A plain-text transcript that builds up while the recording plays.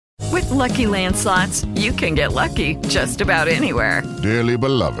Lucky Land Slots, you can get lucky just about anywhere. Dearly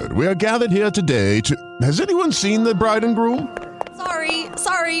beloved, we are gathered here today to... Has anyone seen the bride and groom?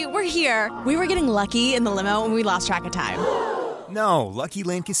 Sorry, we're here. We were getting lucky in the limo and we lost track of time. No, Lucky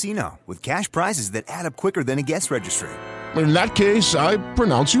Land Casino, with cash prizes that add up quicker than a guest registry. In that case, I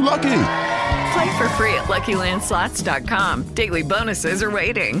pronounce you lucky. Play for free at LuckyLandSlots.com. Daily bonuses are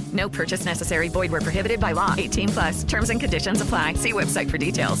waiting. No purchase necessary. Void where prohibited by law. 18+. Terms and conditions apply. See website for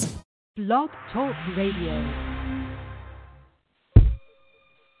details. Blog Talk Radio.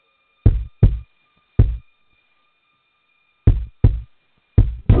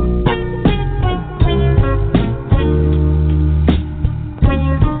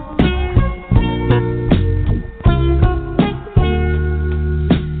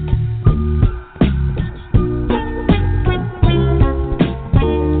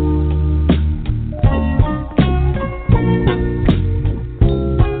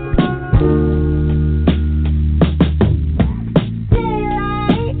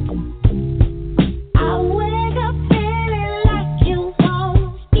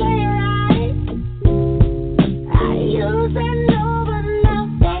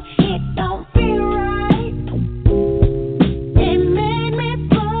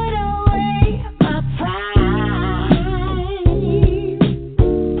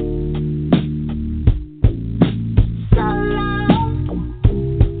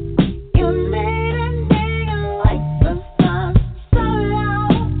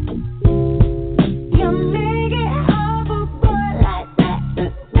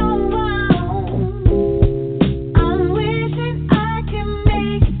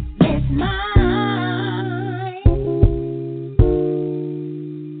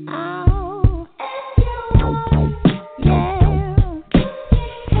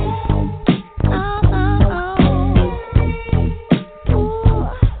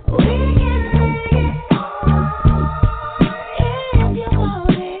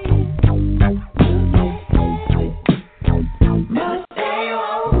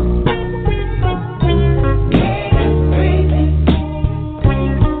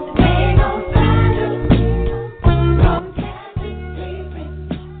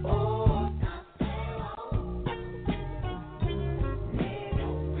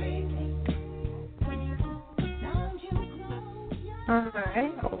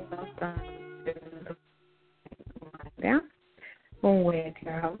 With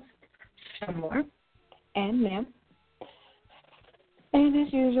your host, Shamor and Mim. And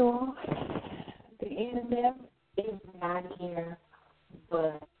as usual, the internet is not here,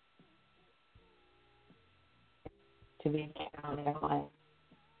 but to be counted on.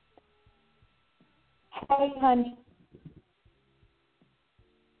 Hey, honey.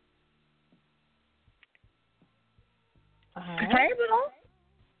 Hey, Bill.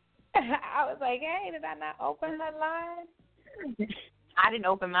 I was like, hey, did I not open the line? I didn't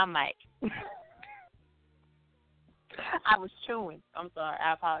open my mic. I was chewing. I'm sorry.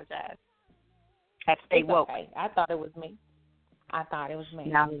 I apologize. Had to stay woke. Okay. I thought it was me. No. I thought it was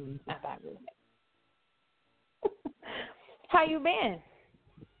me. How you been?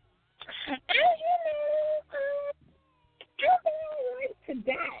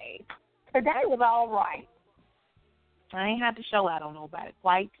 Today was all right. I ain't had to show out on nobody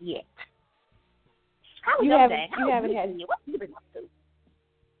quite yet. You haven't had. What you been up to?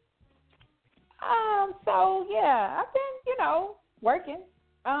 So yeah, I've been, working.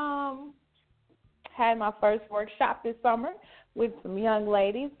 Had my first workshop this summer with some young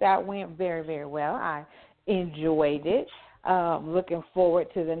ladies. That went very, very well. I enjoyed it. Looking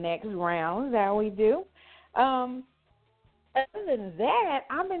forward to the next round that we do. Other than that,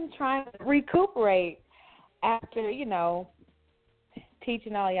 I've been trying to recuperate after,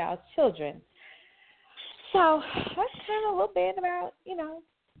 teaching all y'all's children. So that's kind of a little bit about,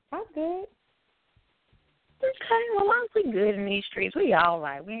 I'm good. Okay, well, as long as we good in these streets, we all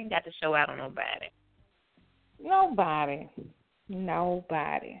right. We ain't got to show out on nobody. Nobody.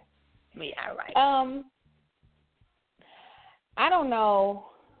 We all right. I don't know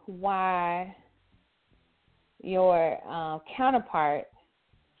why your counterpart,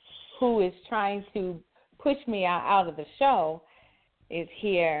 who is trying to push me out of the show, is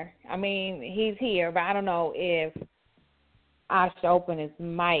here. I mean, he's here, but I don't know if I should open his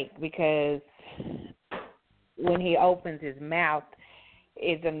mic because when he opens his mouth,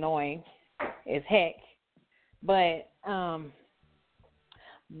 it's annoying as heck. But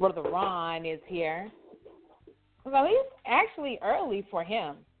Brother Ron is here. So it's actually early for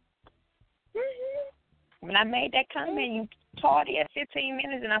him. Mm-hmm. When I made that comment, you tardy at 15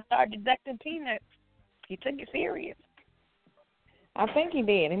 minutes and I started deducting peanuts. He took it serious. I think he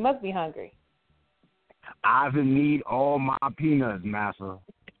did. He must be hungry. Ivan need all my peanuts, massa.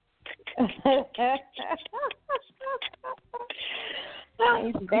 Can't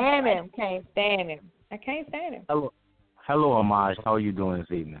stand him. Can't stand him. I can't stand him. Hello, Amaj. How are you doing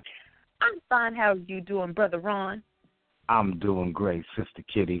this evening? I'm fine. How are you doing, Brother Ron? I'm doing great, Sister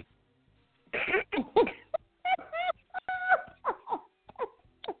Kitty.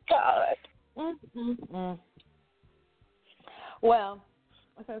 God. Well,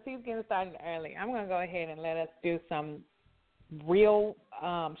 since he's getting started early, I'm going to go ahead and let us do some real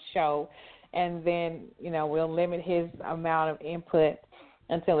show, and then, we'll limit his amount of input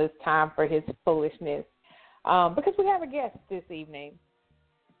until it's time for his foolishness, because we have a guest this evening,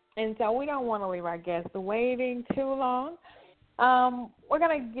 and so we don't want to leave our guests waiting too long. We're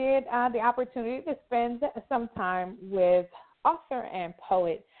going to get the opportunity to spend some time with author and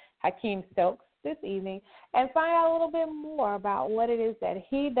poet Haikeem Stokes this evening and find out a little bit more about what it is that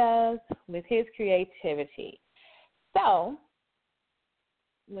he does with his creativity. So,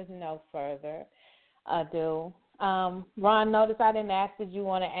 with no further ado, Ron, notice I didn't ask, did you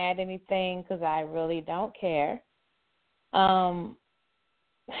want to add anything, because I really don't care.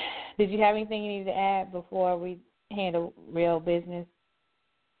 Did you have anything you need to add before we handle real business?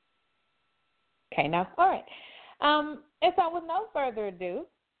 Okay, no? All right. And so with no further ado,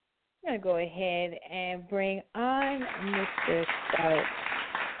 I'm going to go ahead and bring on Mr. Stokes.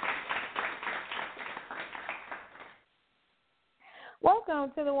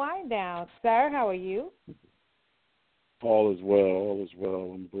 Welcome to the Wind Down, sir. How are you? All is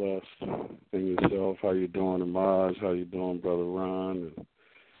well. I'm blessed. And yourself, how you doing, Amaj? How you doing, Brother Ron? And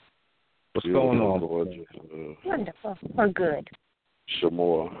what's going on? Gorgeous. Wonderful. We're good.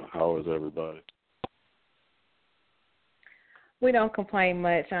 Shamor, how is everybody? We don't complain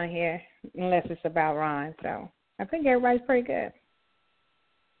much on here unless it's about Ron, so I think everybody's pretty good.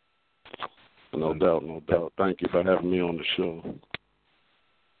 No doubt. Thank you for having me on the show.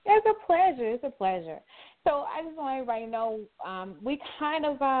 It's a pleasure. So I just want everybody to know, we kind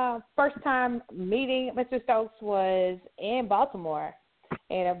of, first time meeting Mr. Stokes was in Baltimore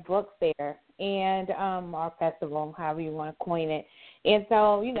at a book fair and our festival, however you want to coin it. And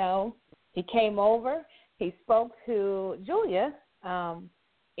so, he came over, he spoke to Julia, and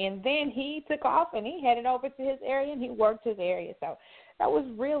then he took off and he headed over to his area and he worked his area. So that was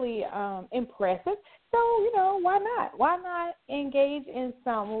really impressive. So, why not? Why not engage in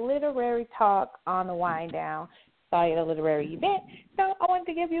some literary talk on the Wind Down? Saw you at a literary event. So I wanted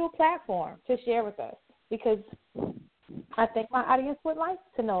to give you a platform to share with us because I think my audience would like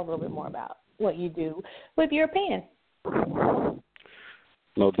to know a little bit more about what you do with your pen.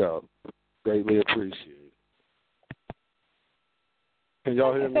 No doubt. Greatly appreciate it. Can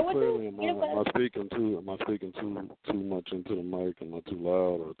y'all hear me clearly? Am I speaking too much into the mic? Am I too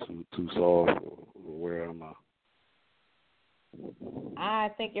loud or too soft? Or where am I? I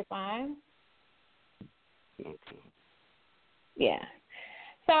think you're fine. Okay. Yeah.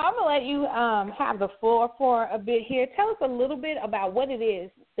 So I'm going to let you have the floor for a bit here. Tell us a little bit about what it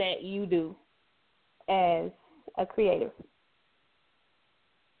is that you do as a creative.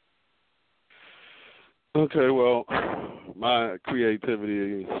 Okay, well, my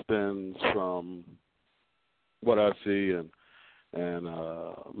creativity stems from what I see and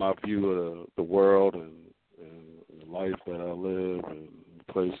my view of the world and the life that I live and the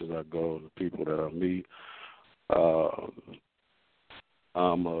places I go, the people that I meet.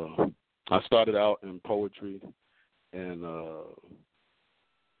 I started out in poetry in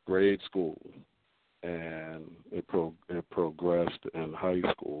grade school, and it progressed in high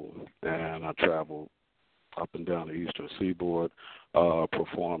school, and I traveled up and down the Eastern Seaboard,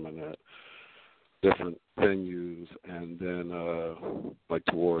 performing at different venues, and then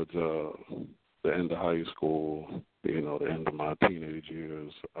towards the end of high school, the end of my teenage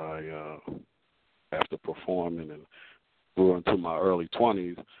years, I after performing and grew into my early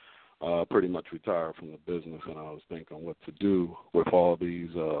 20s, pretty much retired from the business, and I was thinking what to do with all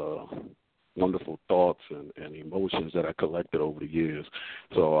these wonderful thoughts and emotions that I collected over the years.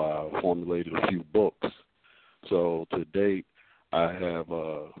 So I formulated a few books. So to date, I have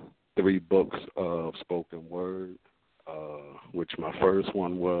 3 books of spoken word, which my first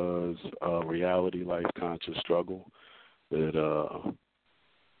one was Reality, Life, Conscious Struggle. It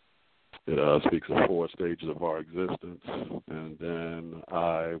speaks of 4 stages of our existence. And then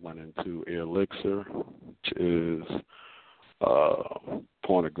I went into Elixir, which is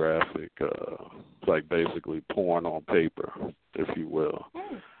pornographic, like basically porn on paper, if you will.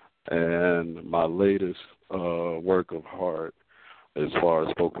 And my latest work of art, as far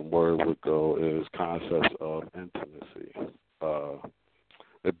as spoken word would go, is Concepts of Intimacy,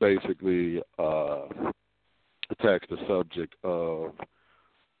 it basically attacks the subject of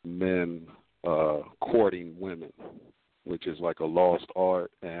men courting women, which is like a lost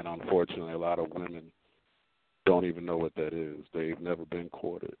art, and unfortunately a lot of women don't even know what that is. They've never been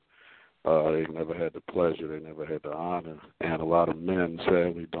courted. They've never had the pleasure. They never had the honor. And a lot of men,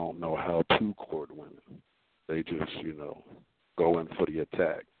 sadly, don't know how to court women. They just, go in for the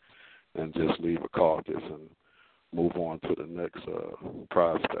attack and just leave a carcass and move on to the next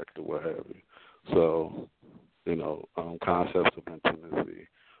prospect or what have you. So, concepts of intimacy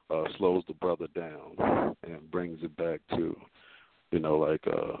slows the brother down and brings it back to,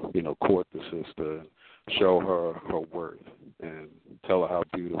 court the sister and show her her worth and tell her how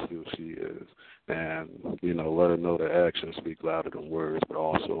beautiful she is and, let her know that actions speak louder than words, but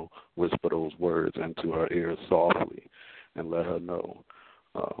also whisper those words into her ears softly and let her know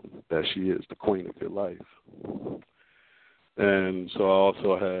that she is the queen of your life. And so I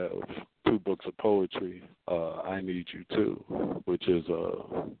also have 2 books of poetry, I Need You Too, which is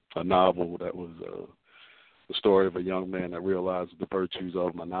a novel that was the story of a young man that realizes the virtues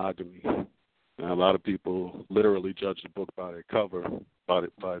of monogamy. And a lot of people literally judge the book by its cover,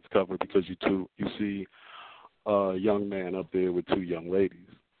 because you see a young man up there with 2 young ladies.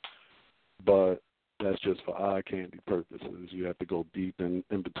 But that's just for eye candy purposes. You have to go deep in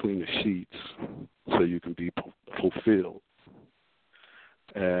between the sheets so you can be fulfilled.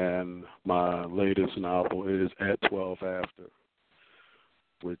 And my latest novel is At 12 After,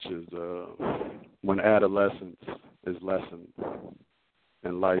 which is when adolescence is lessened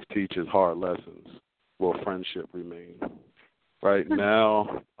and life teaches hard lessons, will friendship remain? Right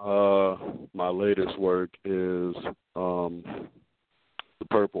now, my latest work is The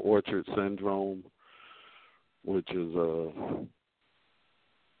Purple Orchard Syndrome, which is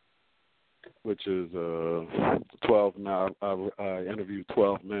 12. Now I interviewed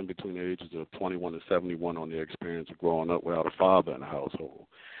 12 men between the ages of 21 and 71 on their experience of growing up without a father in the household,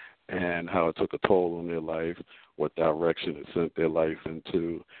 and how it took a toll on their life, what direction it sent their life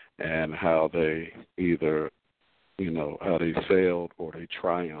into, and how they either, how they failed or they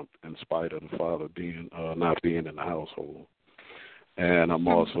triumphed in spite of the father being not being in the household. And I'm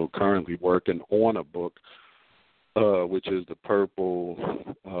also currently working on a book, which is the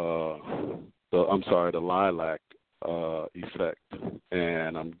lilac effect,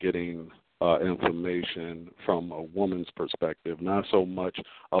 and I'm getting information from a woman's perspective, not so much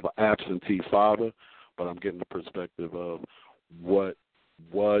of an absentee father, but I'm getting the perspective of what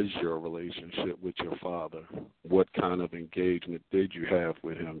was your relationship with your father? What kind of engagement did you have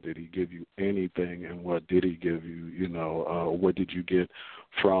with him? Did he give you anything, and what did he give you? What did you get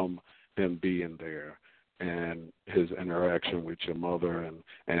from him being there? And his interaction with your mother,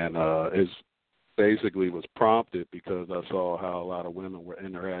 and his basically was prompted because I saw how a lot of women were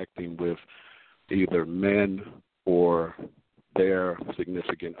interacting with either men or their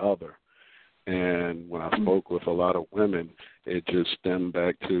significant other. And when I spoke with a lot of women, it just stemmed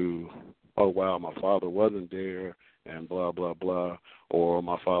back to, oh, wow, my father wasn't there and blah, blah, blah, or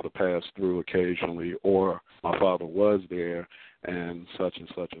my father passed through occasionally, or my father was there and such and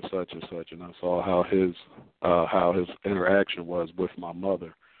such and such and such. And I saw how his interaction was with my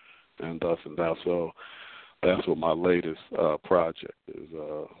mother and thus and that. So that's what my latest project is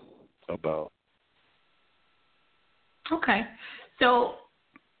about. Okay. So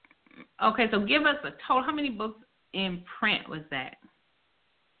give us a total. How many books in print was that?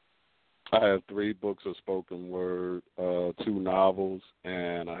 I have 3 books of spoken word, 2 novels,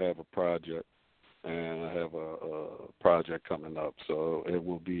 and I have a project. And I have a project coming up, so it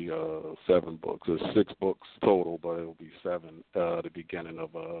will be 7 books. There's 6 books total, but it will be 7 the beginning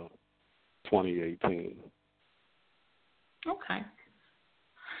of 2018. Okay.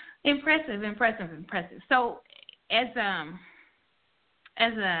 Impressive. So, as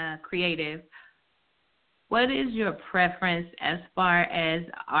a creative, what is your preference as far as,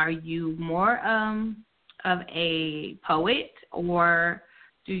 are you more of a poet, or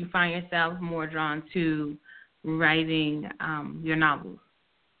do you find yourself more drawn to writing your novels?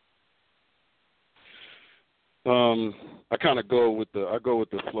 I kind of go with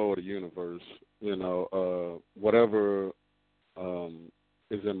the flow of the universe. Whatever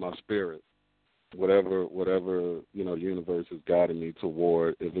is in my spirit, whatever universe is guiding me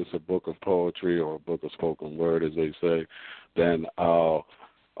toward. If it's a book of poetry or a book of spoken word, as they say, then I'll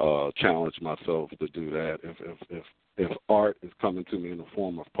challenge myself to do that. If art is coming to me in the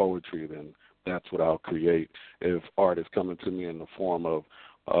form of poetry, then that's what I'll create. If art is coming to me in the form of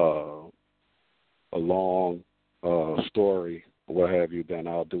a long story, what have you, then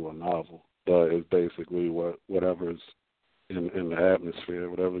I'll do a novel. But it's basically whatever's in the atmosphere,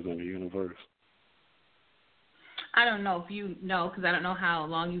 whatever's in the universe. I don't know if you know, because I don't know how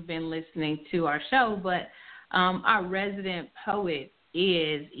long you've been listening to our show, but our resident poet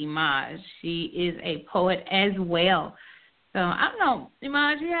is Imaj. She is a poet as well. So I don't know,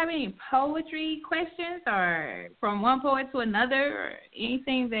 Imaj, do you have any poetry questions or from one poet to another or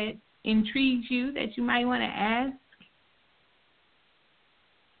anything that intrigues you that you might want to ask?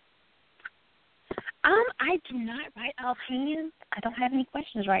 I do not write offhand. I don't have any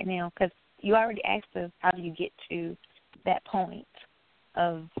questions right now because you already asked us how do you get to that point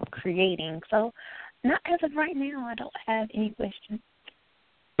of creating. So not as of right now, I don't have any questions.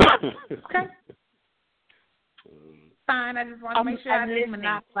 Okay. Fine. I just want to make sure I didn't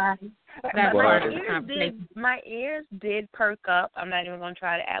monopolize that part of the conversation. My ears did perk up. I'm not even going to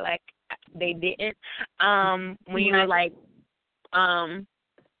try to act like they didn't. When you were like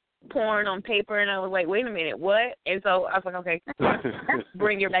pouring on paper, and I was like, wait a minute, what? And so I was like, okay,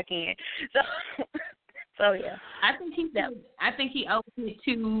 bring it back in. So yeah. I think he opened it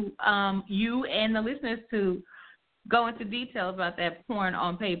to you and the listeners to go into detail about that pouring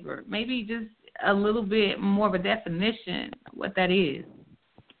on paper. Maybe just a little bit more of a definition of what that is.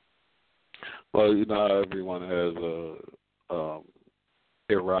 Well, you know, everyone has a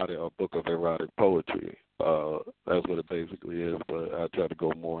book of erotic poetry. That's what it basically is, but I try to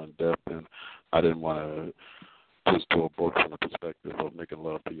go more in depth, and I didn't want to just do a book from the perspective of making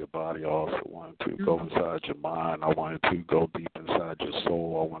love to your body. I also wanted to go inside your mind. I wanted to go deep inside your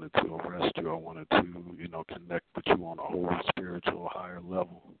soul. I wanted to arrest you. I wanted to, you know, connect with you on a whole spiritual higher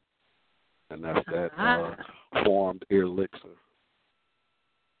level. And that's that formed elixir.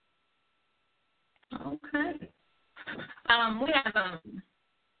 Okay. We have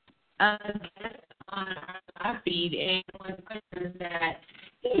a guest on our feed, and one of the questions that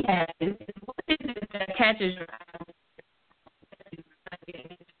he has is, what is it that catches your eye?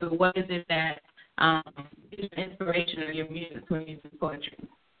 What is it that is your inspiration or your music when you do poetry?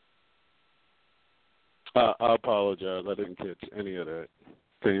 I apologize. I didn't catch any of that.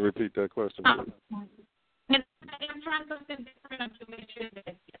 Can you repeat that question, please? And I'm trying something different to make sure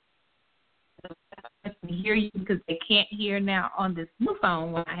that I can hear you, because they can't hear now on this new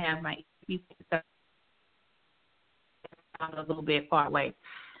phone when I have my earpiece. I'm a little bit far away.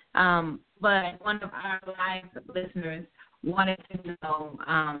 But one of our live listeners wanted to know,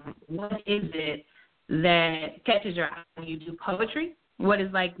 what is it that catches your eye when you do poetry? What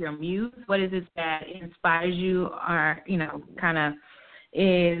is like your muse? What is it that inspires you, or, you know, kind of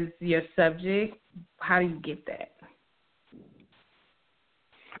is your subject? How do you get that?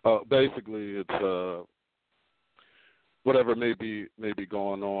 Basically, it's whatever may be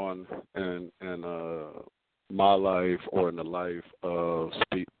going on in my life or in the life of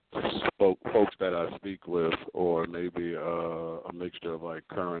folks that I speak with, or maybe a mixture of like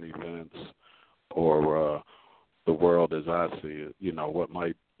current events or the world as I see it. You know,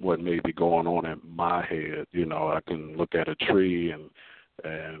 what may be going on in my head. You know, I can look at a tree and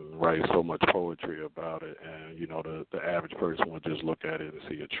write so much poetry about it, and you know, the average person would just look at it and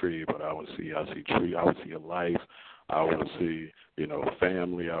see a tree, but I see a life, I would see, you know,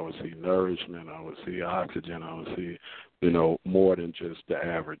 family, I would see nourishment, I would see oxygen, I would see, you know, more than just the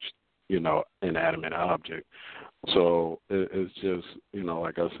average, you know, inanimate object. So it's just, you know,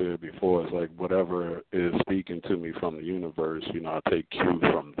 like I said before, it's like whatever is speaking to me from the universe, you know, I take cue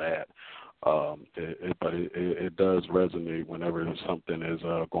from that. But it does resonate whenever something is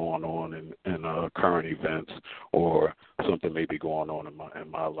going on in current events, or something may be going on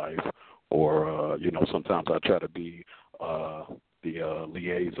in my life, or you know, sometimes I try to be the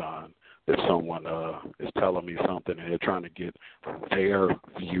liaison. If someone is telling me something and they're trying to get their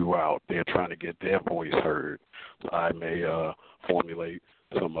view out, they're trying to get their voice heard, I may formulate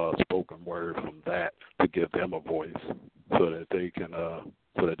some spoken word from that to give them a voice, so that they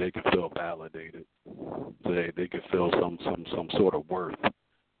can feel validated, so they can feel some sort of worth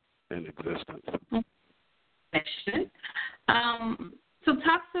in existence. So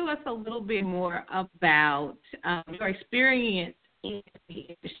talk to us a little bit more about your experience in the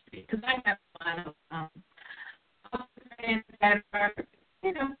industry, because I have a lot of friends that are,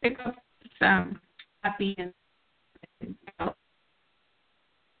 you know, pick up some copy and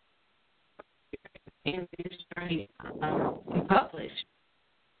in this journey publish.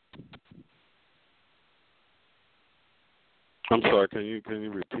 I'm sorry. Can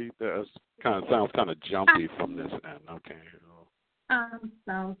you repeat that? It sounds kind of jumpy from this end. Okay. I'm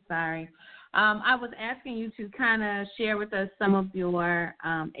so sorry. I was asking you to kind of share with us some of your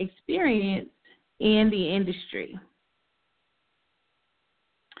experience in the industry.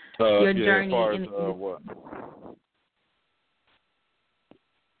 Your journey as far in as, what?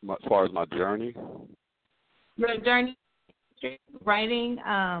 as far as my journey. Your journey, writing,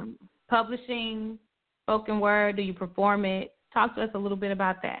 publishing, spoken word. Do you perform it? Talk to us a little bit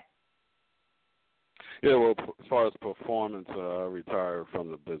about that. Yeah, well, as far as performance, I retired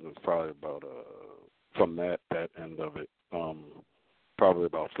from the business probably about from that end of it, probably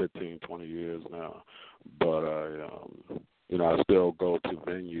about 15, 20 years now. But I still go to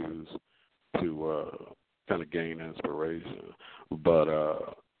venues to kind of gain inspiration. But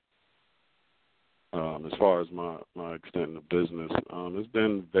as far as my extent in the business, it's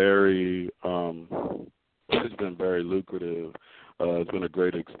been very lucrative. It's been a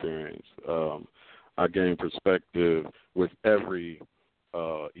great experience. I gain perspective with every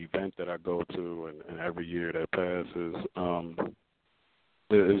event that I go to and every year that passes.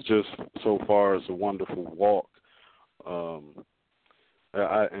 It's just, so far, it's a wonderful walk.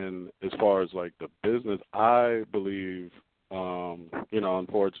 And as far as like the business, I believe,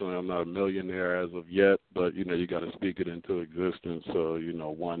 unfortunately I'm not a millionaire as of yet, but, you got to speak it into existence. So,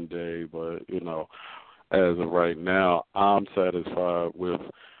 one day, but, as of right now, I'm satisfied with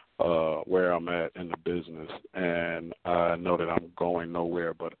where I'm at in the business, and I know that I'm going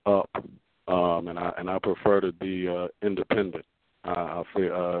nowhere but up. And I prefer to be independent. I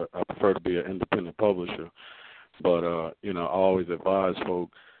prefer to be an independent publisher. But I always advise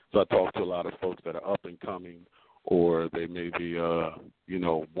folks. So I talk to a lot of folks that are up and coming, or they may be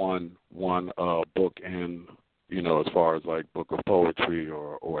one book in, as far as like book of poetry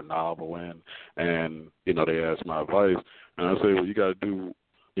or a novel in, and they ask my advice, and I say, well, you got to do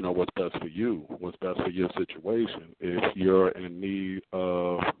what's best for you, what's best for your situation. If you're in need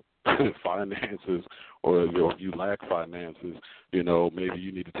of finances, or if you lack finances, maybe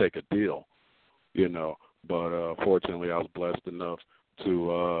you need to take a deal, But fortunately, I was blessed enough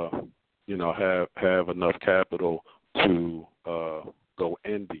to, have enough capital to go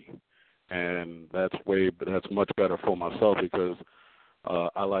indie, and that's much better for myself because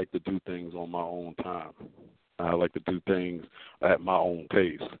I like to do things on my own time. I like to do things at my own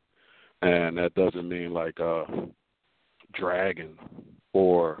pace, and that doesn't mean like dragging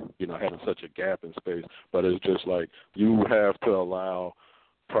or having such a gap in space, but it's just like you have to allow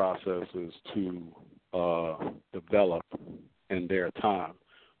processes to develop in their time.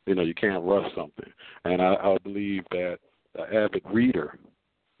 You can't rush something, and I believe that an avid reader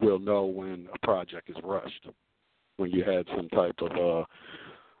will know when a project is rushed, when you had some type of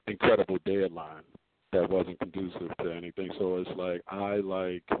incredible deadline that wasn't conducive to anything. So it's like I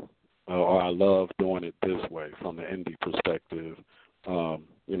love doing it this way from the indie perspective.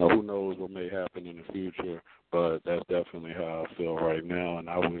 Who knows what may happen in the future, but that's definitely how I feel right now. And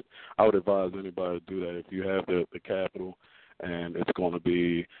I would advise anybody to do that. If you have the capital and it's going to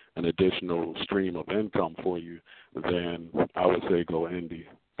be an additional stream of income for you, then I would say go indie,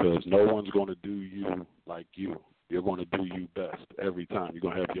 because no one's going to do you like you. You're going to do you best every time. You're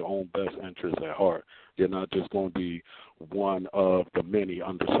going to have your own best interests at heart. You're not just going to be one of the many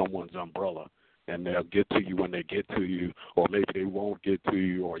under someone's umbrella, and they'll get to you when they get to you, or maybe they won't get to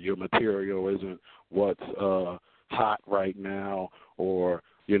you, or your material isn't what's hot right now, or,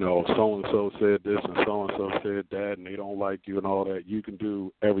 so-and-so said this and so-and-so said that, and they don't like you and all that. You can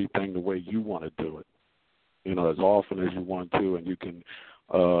do everything the way you want to do it, as often as you want to, and you can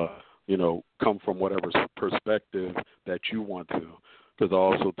come from whatever perspective that you want to. Because I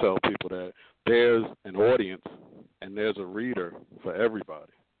also tell people that there's an audience and there's a reader for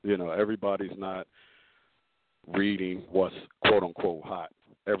everybody. Everybody's not reading what's quote-unquote hot.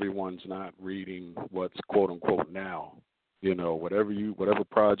 Everyone's not reading what's quote-unquote now. Whatever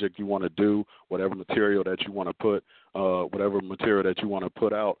project you want to do, whatever material that you want to put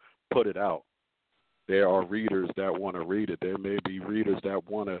out, put it out. There are readers that want to read it. There may be readers that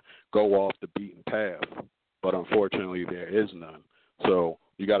want to go off the beaten path, but unfortunately there is none. So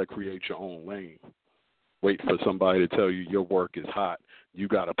you got to create your own lane. Wait for somebody to tell you your work is hot. You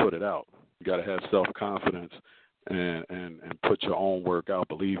got to put it out. You got to have self-confidence and put your own work out,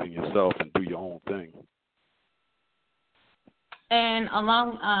 believe in yourself, and do your own thing. And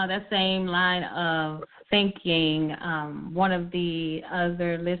along that same line of thinking, one of the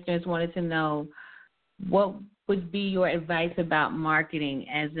other listeners wanted to know, what would be your advice about marketing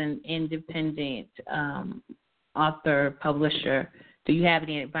as an independent author, publisher? Do you have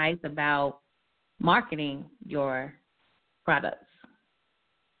any advice about marketing your products?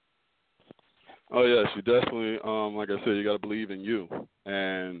 Oh, yes, you definitely, like I said, you got to believe in you,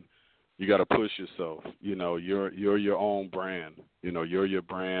 and you got to push yourself. You're your own brand. You're your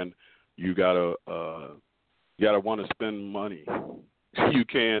brand. You got to want to spend money. You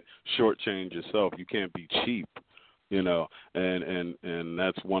can't shortchange yourself. You can't be cheap. and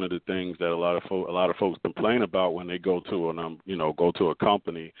that's one of the things that a lot of folks complain about when they go to go to a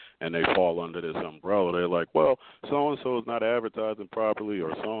company and they fall under this umbrella. They're like, well, so and so is not advertising properly,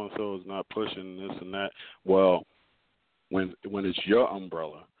 or so and so is not pushing this and that. Well, when it's your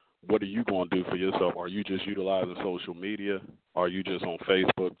umbrella, what are you going to do for yourself? Are you just utilizing social media? Are you just on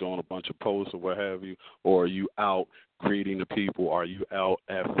Facebook doing a bunch of posts or what have you? Or are you out greeting the people? Are you out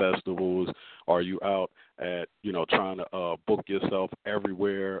at festivals? Are you out at, trying to book yourself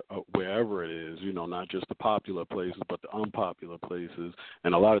everywhere, wherever it is, not just the popular places, but the unpopular places?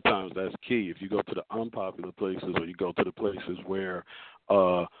 And a lot of times that's key. If you go to the unpopular places, or you go to the places where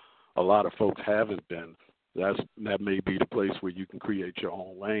a lot of folks haven't been, that may be the place where you can create your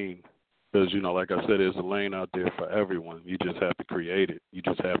own lane. Because, like I said, there's a lane out there for everyone. You just have to create it. You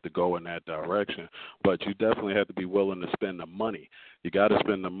just have to go in that direction. But you definitely have to be willing to spend the money. You got to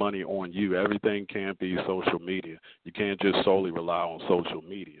spend the money on you. Everything can't be social media. You can't just solely rely on social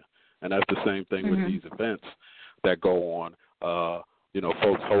media. And that's the same thing with these events that go on.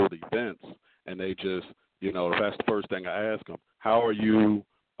 Folks hold events, and they just, that's the first thing I ask them. How are you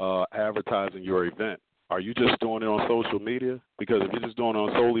advertising your event? Are you just doing it on social media? Because if you're just doing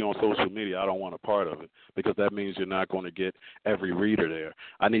it solely on social media, I don't want a part of it, because that means you're not going to get every reader there.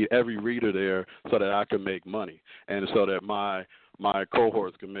 I need every reader there so that I can make money, and so that my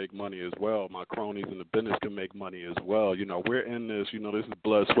cohorts can make money as well. My cronies in the business can make money as well. We're in this. This is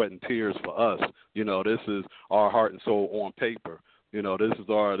blood, sweat, and tears for us. This is our heart and soul on paper.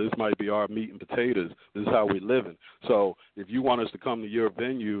 This might be our meat and potatoes. This is how we living. So if you want us to come to your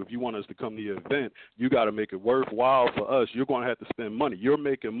venue, if you want us to come to your event, you got to make it worthwhile for us. You're going to have to spend money. You're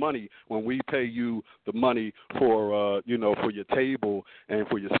making money when we pay you the money for, for your table and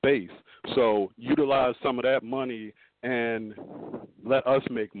for your space. So utilize some of that money and let us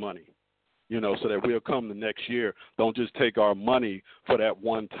make money. So that we'll come the next year. Don't just take our money for that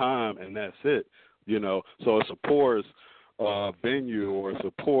one time and that's it. So it's a porous venue, or it's a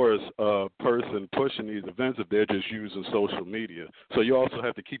porous person pushing these events if they're just using social media. So you also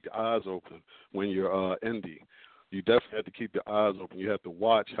have to keep your eyes open when you're indie. You definitely have to keep your eyes open. You have to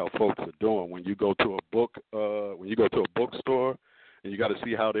watch how folks are doing. When you go to a bookstore, and you got to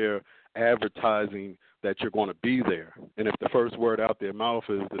see how they're advertising that you're going to be there. And if the first word out their mouth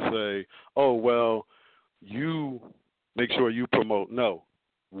is to say, oh, well, you make sure you promote. No,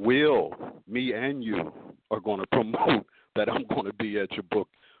 me and you are going to promote that I'm going to be at your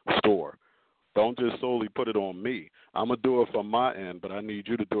bookstore. Don't just solely put it on me. I'm going to do it from my end, but I need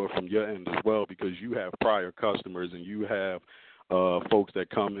you to do it from your end as well, because you have prior customers and you have folks that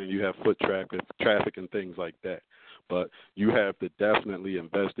come in, you have foot traffic and things like that. But you have to definitely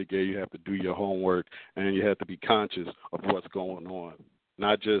investigate. You have to do your homework, and you have to be conscious of what's going on,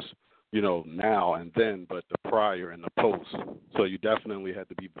 not just now and then, but the prior and the post. So you definitely have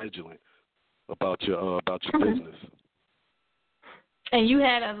to be vigilant about your business. And you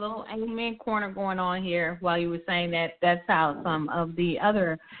had a little amen corner going on here while you were saying that. That's how some of the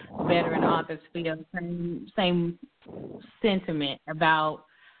other veteran authors feel. Same sentiment about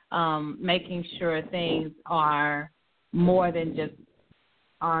making sure things are more than just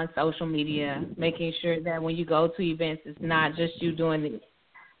on social media, making sure that when you go to events, it's not just you doing the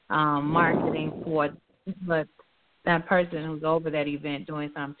marketing for it, but that person who's over that event doing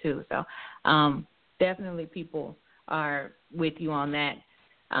something too. So definitely people are with you on that.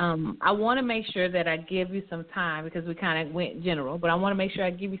 I want to make sure that I give you some time, because we kind of went general, but I want to make sure I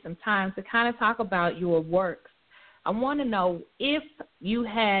give you some time to kind of talk about your works. I want to know, if you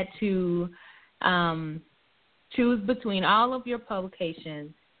had to choose between all of your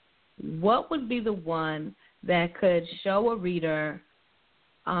publications, what would be the one that could show a reader,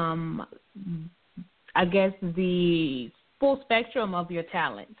 I guess, the full spectrum of your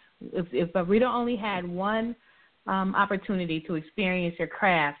talent? If a reader only had one opportunity to experience your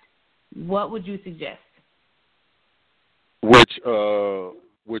craft, what would you suggest? Which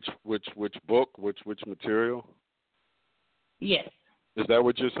book? Which material? Yes. Is that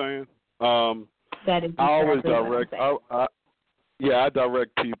what you're saying? That is. I always direct. I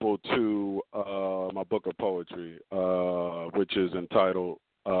direct people to my book of poetry, which is entitled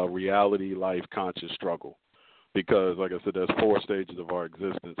 "Reality, Life, Conscious Struggle." Because, like I said, there's 4 stages of our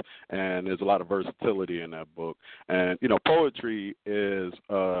existence, and there's a lot of versatility in that book. And, poetry is,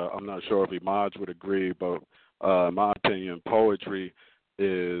 I'm not sure if Imaj would agree, but in my opinion, poetry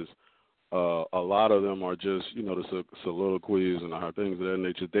is, a lot of them are just, the soliloquies and things of that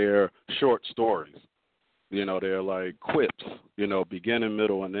nature. They're short stories. They're like quips, beginning,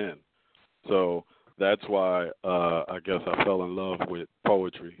 middle, and end. So that's why I guess I fell in love with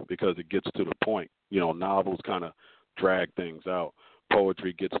poetry, because it gets to the point. Novels kind of drag things out.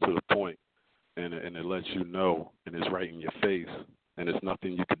 Poetry gets to the point, and it lets you know, and it's right in your face, and it's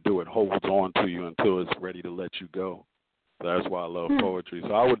nothing you can do. It holds on to you until it's ready to let you go. So that's why I love poetry.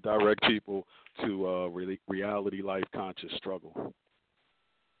 So I would direct people to reality, life, conscious struggle.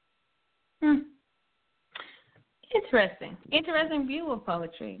 Interesting view of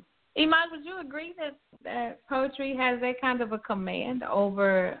poetry. Iman, would you agree that poetry has that kind of a command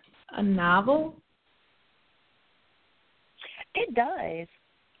over a novel? It does.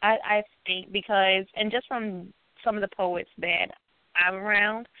 I think because, and just from some of the poets that I'm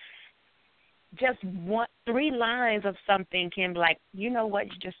around, just 3 lines of something can be like, you know what,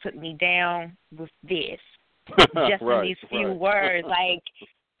 you just put me down with this. Just in these few words. Like,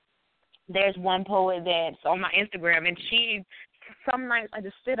 there's one poet that's on my Instagram, and some nights I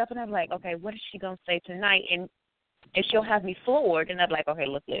just sit up and I'm like, okay, what is she going to say tonight? And she'll have me floored, and I'm like, okay,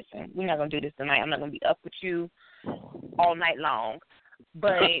 look, listen, we're not going to do this tonight. I'm not going to be up with you all night long.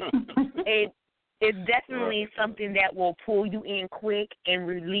 But it's definitely something that will pull you in quick and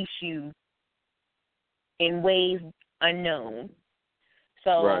release you in ways unknown.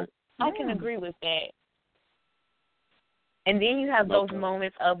 So I can agree with that. And then you have those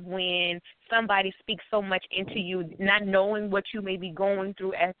moments of when somebody speaks so much into you, not knowing what you may be going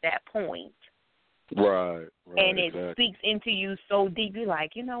through at that point. Right. And it speaks into you so deep, you're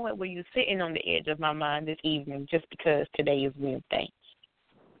like, you know what, were you sitting on the edge of my mind this evening just because today is Wednesday?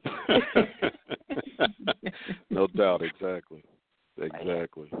 No doubt, exactly.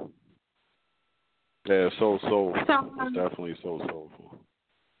 Yeah, so soulful. It's definitely so soulful.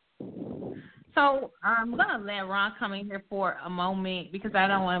 So I'm going to let Ron come in here for a moment because I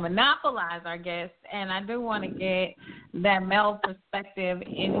don't want to monopolize our guests, and I do want to get that male perspective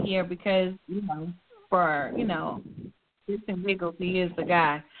in here because, for, this and giggles, he is the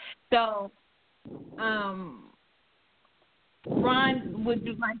guy. So, Ron, would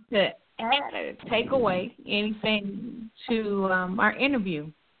you like to add or take away anything to our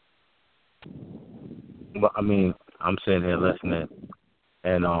interview? Well, I mean, I'm sitting here listening,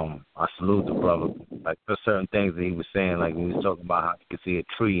 and I salute the brother. Like, there's certain things that he was saying, like when he was talking about how you can see a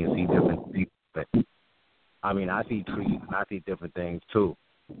tree and see different people. I mean, I see trees and I see different things too.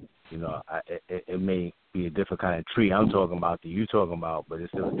 It may be a different kind of tree I'm talking about that you talking about, but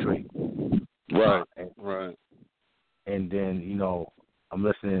it's still a tree. Right. And then, I'm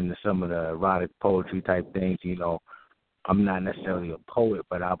listening to some of the erotic poetry type things. I'm not necessarily a poet,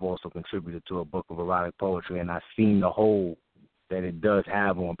 but I've also contributed to a book of erotic poetry, and I've seen the hold that it does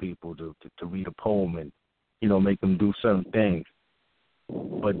have on people to read a poem and, make them do certain things.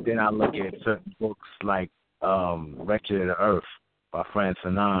 But then I look at certain books like Wretched of the Earth by Frantz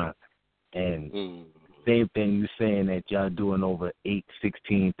Fanon, and same thing you're saying that y'all doing over 8,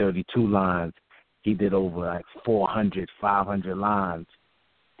 16, 32 lines. He did over like 400, 500 lines.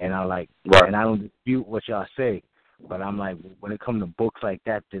 And I and I don't dispute what y'all say, but I'm like, when it comes to books like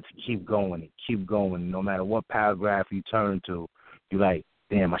that, just keep going. No matter what paragraph you turn to, you're like,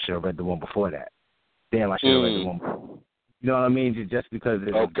 damn, I should have read the one before that. Damn, I should have read the one before. You know what I mean? Just because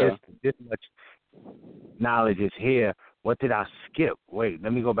this much knowledge is here, what did I skip? Wait,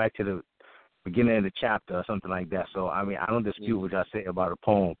 let me go back to the beginning of the chapter or something like that. So, I mean, I don't dispute what y'all say about a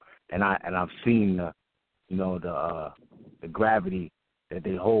poem, and I've seen the gravity that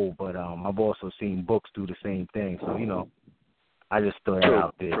they hold, but I've also seen books do the same thing. So, I just throw that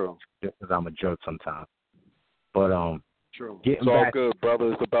out there just because I'm a jerk sometimes. But true. It's all good,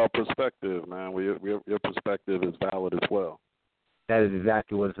 brother. It's about perspective, man. Your perspective is valid as well. That is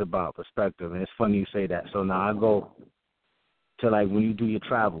exactly what it's about, perspective. And it's funny you say that. So now I go to, like, when you do your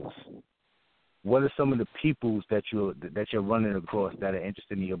travels, what are some of the peoples that you're running across that are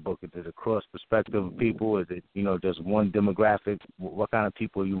interested in your book? Is it a cross perspective of people? Is it, just one demographic? What kind of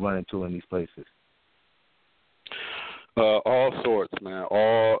people are you running to in these places? All sorts, man.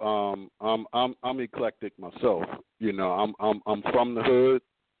 I'm eclectic myself. I'm from the hood.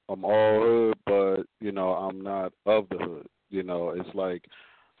 I'm all hood, but I'm not of the hood. It's like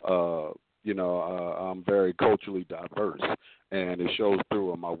I'm very culturally diverse, and it shows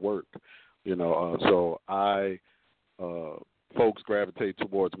through in my work. So folks gravitate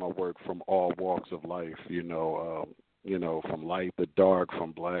towards my work from all walks of life. From light to dark,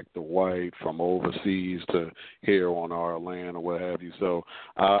 from black to white, from overseas to here on our land or what have you. So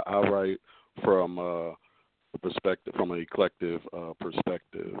I write from a perspective, from an eclectic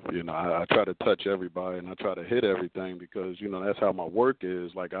perspective. I try to touch everybody and I try to hit everything because that's how my work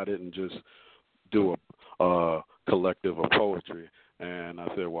is. Like, I didn't just do a collective of poetry. And I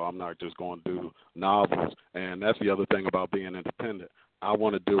said, well, I'm not just going to do novels. And that's the other thing about being independent. I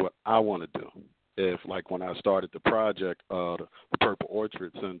want to do what I want to do. if, like when I started the project, the Purple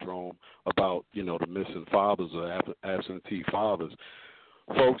Orchard Syndrome, about, the missing fathers or absentee fathers,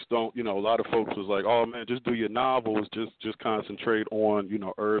 folks don't, a lot of folks was like, oh, man, just do your novels, just concentrate on,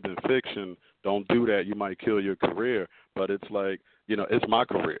 urban fiction. Don't do that. You might kill your career. But it's like, it's my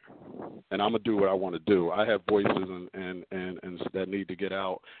career, and I'm going to do what I want to do. I have voices and that need to get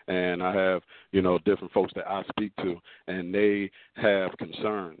out, and I have, different folks that I speak to, and they have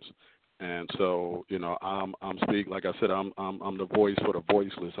concerns. And so, I'm like I said, I'm the voice for the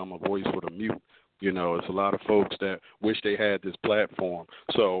voiceless. I'm a voice for the mute. It's a lot of folks that wish they had this platform.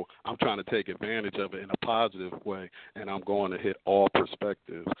 So I'm trying to take advantage of it in a positive way, and I'm going to hit all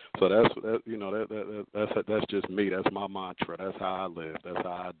perspectives. So that's just me. That's my mantra. That's how I live. That's how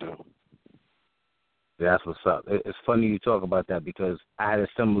I do. That's what's up. It's funny you talk about that because I had a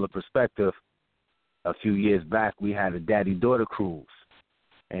similar perspective a few years back. We had a daddy-daughter cruise,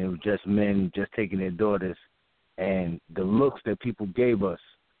 and it was just men just taking their daughters, and the looks that people gave us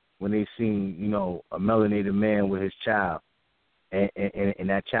when they seen, a melanated man with his child, and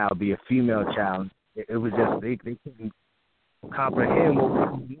that child be a female child, it was just, they couldn't comprehend what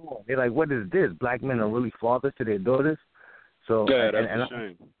was going on. They're like, what is this? Black men are really fathers to their daughters? So yeah, that's a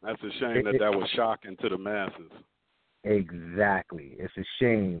shame. That's a shame that was shocking to the masses. Exactly. It's a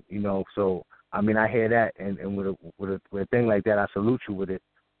shame, So, I mean, I hear that, and with a thing like that, I salute you with it.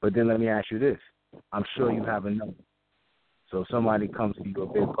 But then let me ask you this. I'm sure you have a number. So if somebody comes to you, a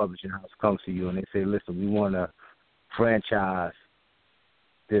big publishing house comes to you, and they say, listen, we want to franchise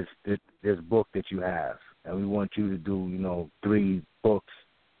this book that you have, and we want you to do, 3 books.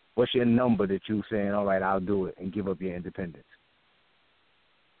 What's your number that you're saying, all right, I'll do it, and give up your independence?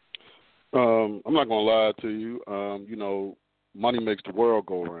 I'm not going to lie to you. Money makes the world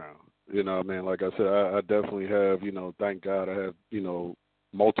go around. Like I said, I definitely have, thank God I have,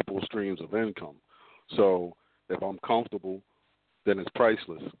 multiple streams of income. So if I'm comfortable, then it's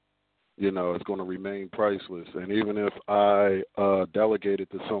priceless. It's going to remain priceless. And even if I delegate it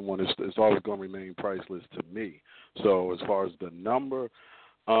to someone, it's always going to remain priceless to me. So as far as the number,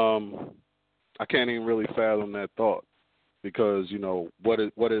 I can't even really fathom that thought because, what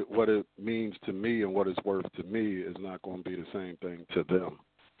it means to me and what it's worth to me is not going to be the same thing to them.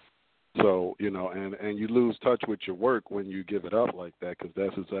 So, and you lose touch with your work when you give it up like that because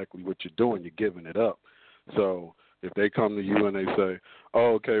that's exactly what you're doing. You're giving it up. So if they come to you and they say,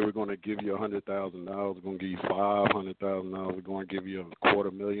 oh, okay, we're going to give you $100,000, we're going to give you $500,000, we're going to give you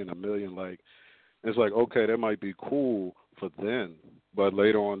 $250,000, $1 million, it's like, okay, that might be cool for then, but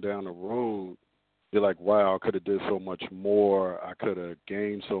later on down the road, you're like, wow, I could have did so much more, I could have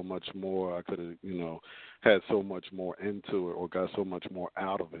gained so much more, I could have, had so much more into it or got so much more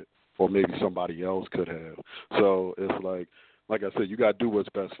out of it, or maybe somebody else could have. So it's like I said, you got to do what's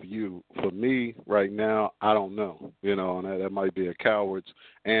best for you. For me, right now, I don't know. And that might be a coward's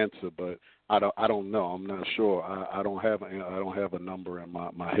answer, but I don't know. I'm not sure. I don't have a number in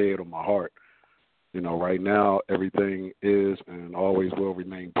my head or my heart. Right now, everything is and always will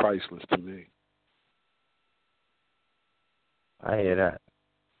remain priceless to me. I hear that.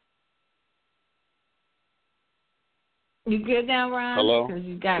 You good now, Ron? Hello?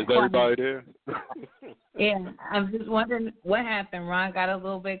 You got is everybody there? Yeah, I'm just wondering what happened. Ron got a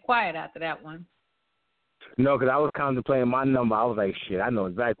little bit quiet after that one. No, because I was contemplating my number. I was like, shit, I know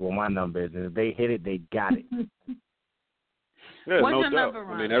exactly what my number is. And if they hit it, they got it. Yeah, What's no your doubt. number,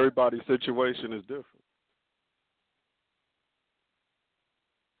 Ron? I mean, everybody's situation is different.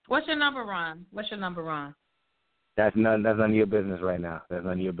 What's your number, Ron? That's none of your business right now. That's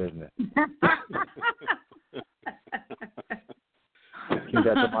none of your business. Keep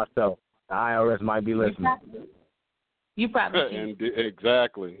that to myself. The IRS might be listening. You probably should.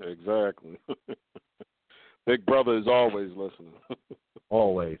 Exactly. Big Brother is always listening.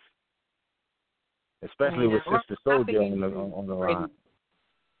 Always. Especially with Sister Soldier on the line.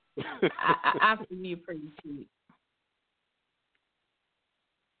 I feel you pretty cheap.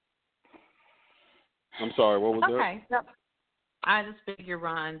 I'm sorry, what was that? Okay. So I just figure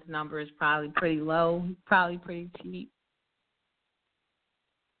Ron's number is probably pretty low, probably pretty cheap.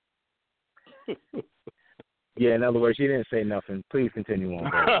 Yeah, in other words, she didn't say nothing. Please continue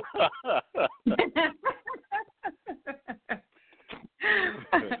on.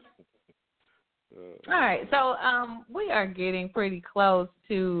 All right, so we are getting pretty close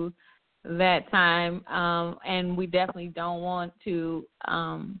to that time, and we definitely don't want to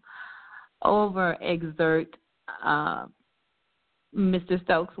overexert Mr.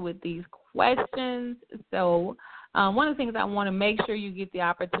 Stokes with these questions. So one of the things I want to make sure you get the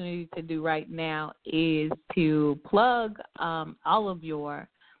opportunity to do right now is to plug all of your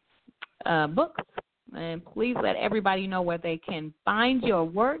books. And please let everybody know where they can find your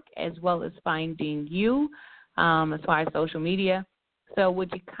work as well as finding you as far as social media. So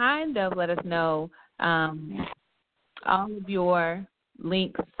would you kind of let us know all of your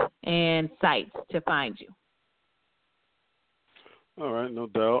links and sites to find you? All right, no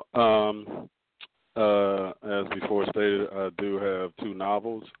doubt. As before stated, I do have 2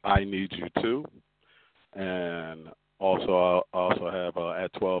 novels, I Need You Too, and also I also have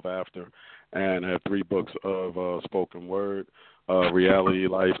At 12 After, and I have 3 books of spoken word, Reality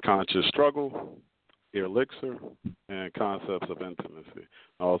Life Conscious Struggle, Elixir, and Concepts of Intimacy.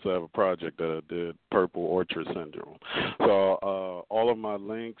 I also have a project that I did, Purple Orchard Syndrome. So all of my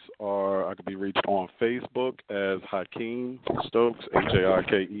links I can be reached on Facebook as Haikeem Stokes,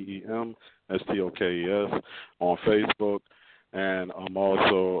 HAIKEEM STOKES on Facebook, and I'm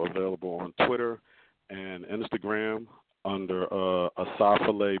also available on Twitter and Instagram under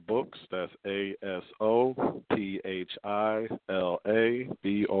Asafale Books. That's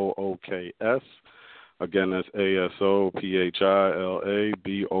ASOPHILABOOKS. Again, that's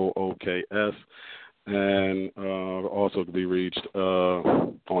ASOPHILABOOKS. And also can be reached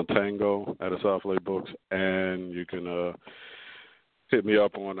on Tango at Asafale Books. And you can hit me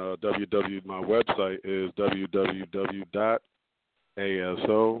up on my website is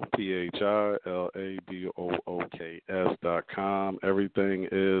www.asophilaboooks.com. Everything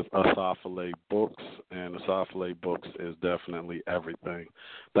is Asafale Books, and Asafale Books is definitely everything.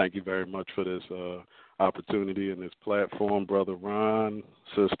 Thank you very much for this opportunity and this platform, Brother Ron,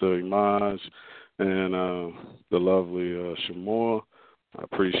 Sister Imaj, and the lovely Shamor. I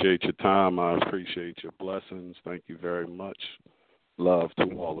appreciate your time. I appreciate your blessings. Thank you very much. Love to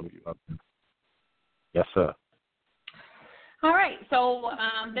all of you. Yes, sir. All right, so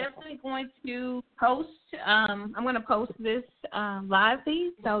I'm definitely going to post. I'm going to post this live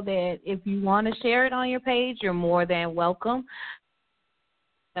feed so that if you want to share it on your page, you're more than welcome.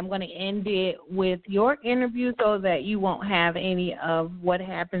 I'm going to end it with your interview so that you won't have any of what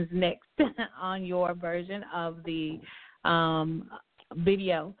happens next on your version of the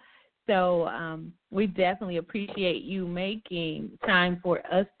video. So we definitely appreciate you making time for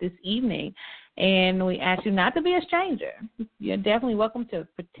us this evening. And we ask you not to be a stranger. You're definitely welcome to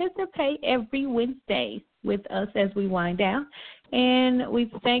participate every Wednesday with us as we wind down. And we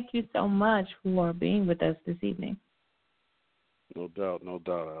thank you so much for being with us this evening. No doubt, no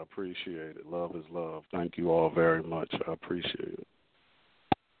doubt. I appreciate it. Love is love. Thank you all very much. I appreciate it.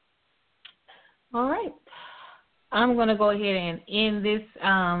 All right. I'm going to go ahead and end this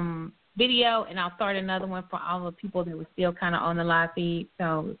video, and I'll start another one for all the people that were still kind of on the live feed.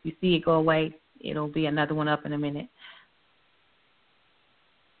 So if you see it go away, it'll be another one up in a minute.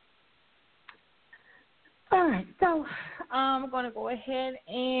 All right, so I'm going to go ahead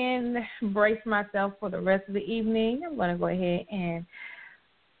and brace myself for the rest of the evening. I'm going to go ahead and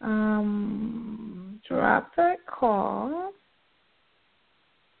drop that call.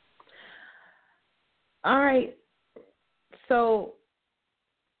 All right, so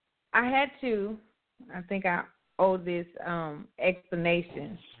I think I owe this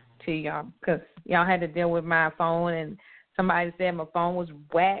explanation to y'all because y'all had to deal with my phone and somebody said my phone was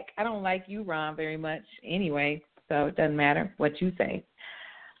whack. I don't like you, Ron, very much anyway, so it doesn't matter what you say.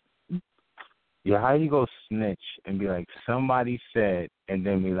 Yeah, how you go snitch and be like, somebody said, and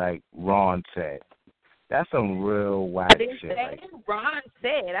then be like, Ron said? That's some real whack shit. I didn't say Ron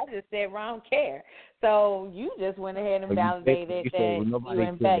said. I just said Ron care. So you just went ahead and validated that you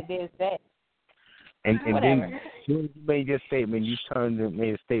in fact did say. And then as soon as you made your statement, you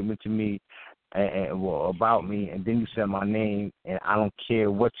made a statement to me about me, and then you said my name, and I don't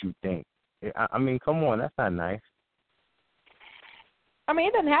care what you think. I mean, come on, that's not nice. I mean,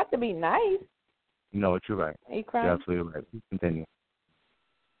 it doesn't have to be nice. No, you're right. Are you crying? You're absolutely right. Continue.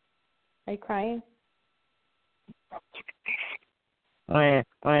 Are you crying? It's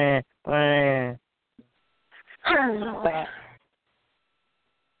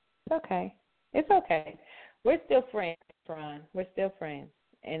okay. It's okay. We're still friends, Ron. We're still friends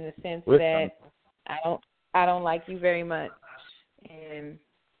in the sense that I don't like you very much, and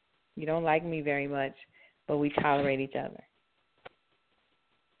you don't like me very much, but we tolerate each other.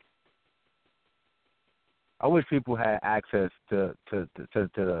 I wish people had access to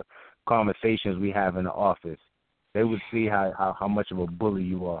the conversations we have in the office. They would see how much of a bully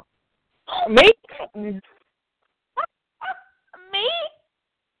you are. Me? Me?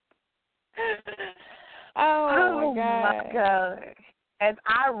 Oh my God. As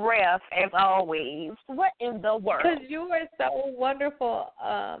I ref, as always, what in the world? Because you are so wonderful,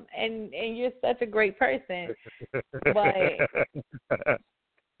 and you're such a great person. But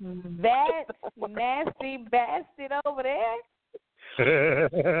That nasty bastard over there.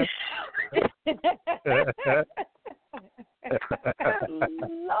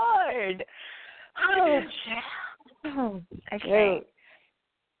 Lord. Oh, okay.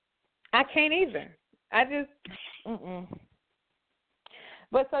 I can't either. I just,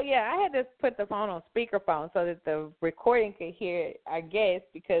 But so, yeah, I had to put the phone on speakerphone so that the recording could hear our guest,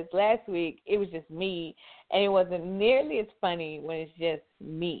 because last week it was just me, and it wasn't nearly as funny when it's just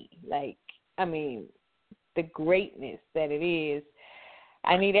me. Like, I mean, the greatness that it is.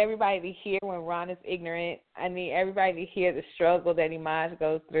 I need everybody to hear when Ron is ignorant. I need everybody to hear the struggle that Imaj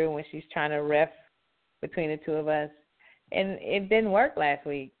goes through when she's trying to ref between the two of us. And it didn't work last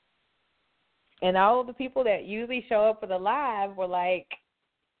week. And all the people that usually show up for the live were like,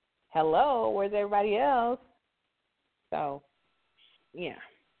 hello, where's everybody else? So, yeah.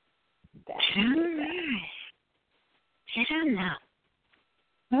 I don't know.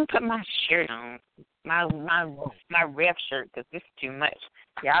 I'm going to put my shirt on, my ref shirt, because this is too much.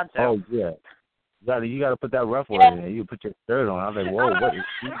 Y'all don't. Oh, yeah. You got to put that rough word in there. You put your shirt on. I was like, whoa, what is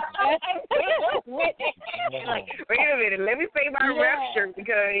she? Like, wait a minute. Let me say my ref shirt,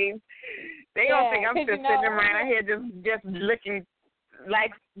 because they don't think I'm just sitting around here just looking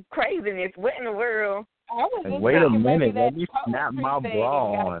like craziness. What in the world? Wait a minute. Let me snap my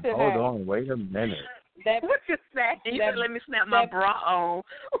bra on. Hold on. Wait a minute. What you saying? You said let me snap my bra on.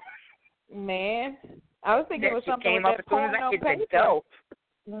 Man, I was thinking it was something came with up that as soon as I hit the door.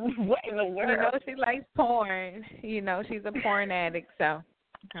 What in the world? You know, she likes porn. You know, she's a porn addict, so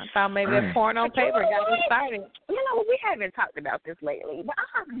I thought maybe that porn on paper got her started. You know, we haven't talked about this lately, but I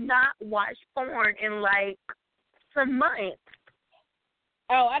have not watched porn in like some months.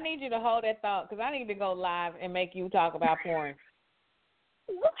 Oh, I need you to hold that thought, because I need to go live and make you talk about porn.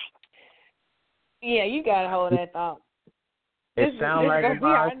 What? Yeah, you got to hold that thought. It sounds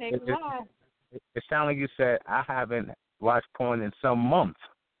like you said I haven't watched porn in some months.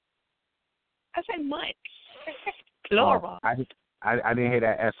 I said months. Plural. I didn't hear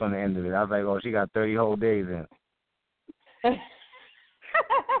that S on the end of it. I was like, oh, she got 30 whole days in. He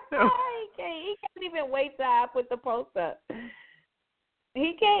can't even wait till I put the post up.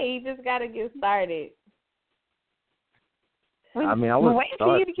 He can't. He just got to get started. I mean, I was waiting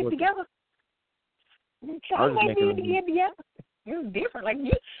for you to get together. I'm waiting for you to get together. It was different. Like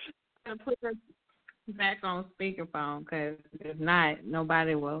you put her back on speakerphone, because if not,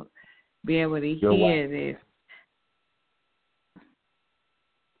 nobody will be able to hear this.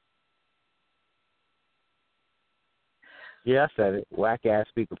 Yeah, I said it. Whack ass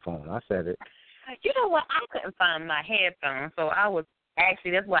speakerphone. I said it. You know what? I couldn't find my headphones, so I was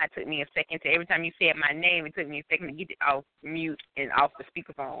actually, that's why it took me a second to, every time you said my name, it took me a second to get it off mute and off the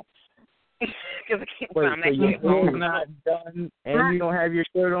speakerphone. Because I can't find my headphones. Not done, and you don't have your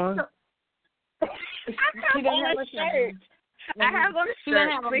shirt on? I have on a shirt. I have on a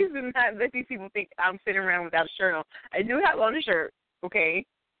shirt. Please do not let these people think I'm sitting around without a shirt on. I do have on a shirt, okay?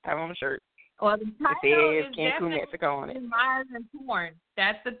 I have on a shirt. Well, the title is Cancun, Mexico on it. Imaj porn.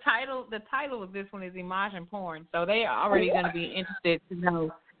 That's the title. The title of this one is Imaj porn. So they are already going to be interested to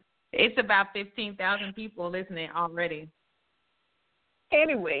know. It's about 15,000 people listening already.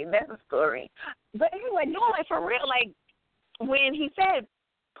 Anyway, that's a story. But anyway, no, like for real, like when he said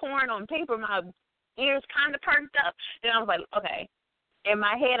porn on paper, my ears kind of perked up. And I was like, okay. In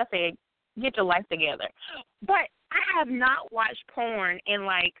my head, I said, get your life together. But I have not watched porn in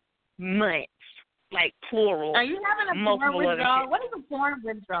like months, like plural. Are you having a porn withdrawal? What is a porn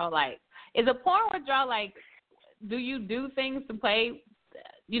withdrawal like? Is a porn withdrawal like, do you do things to play,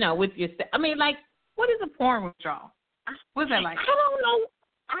 with your, I mean, like, what is a porn withdrawal? What's that like?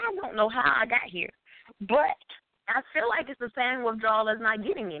 I don't know how I got here, but I feel like it's the same withdrawal as not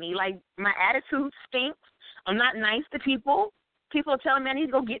getting any. Like, my attitude stinks. I'm not nice to people. People are telling me I need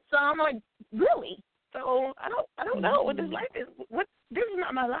to go get some. Like, really? So I don't know what this life is. This is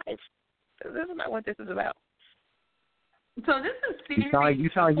not my life. This is not what this is about. So this is serious. You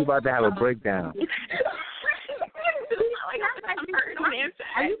sound like you're about to have a breakdown.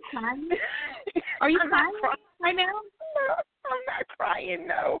 Are you crying? Are you crying right now? No, I'm not crying,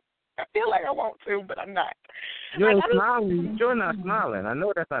 no. I feel like I want to, but I'm not. You're smiling. You're not smiling. I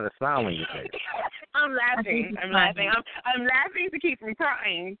know that's not a smile on your face. I'm laughing. I'm laughing to keep from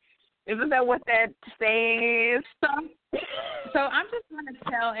crying. Isn't that what that saying is? So I'm just going to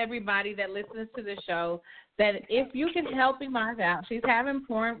tell everybody that listens to the show that if you can help Imaj out, she's having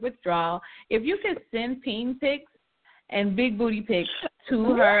porn withdrawal. If you could send peen pics and big booty pics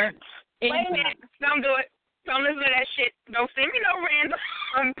to her. Wait a minute. Don't do it. Don't listen to that shit. Don't send me no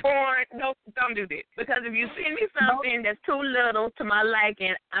random porn. Don't do this. Because if you send me something that's too little to my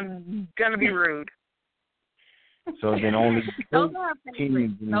liking, I'm gonna be rude. So then only those are her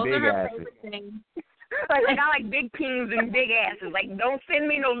favorite. Those are her favorite things. Like I like big peens and big asses. Like don't send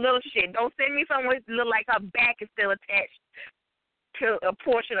me no little shit. Don't send me something that look like her back is still attached to a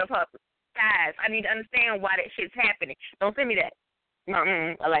portion of her thighs. I need to understand why that shit's happening. Don't send me that.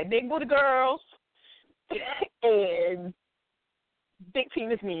 I like big booty girls and big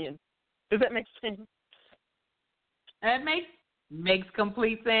penis men. Does that make sense? That makes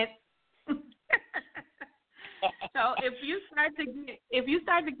complete sense. So if you start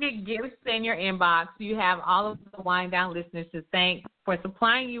to get gifts in your inbox, you have all of the Wind Down listeners to thank for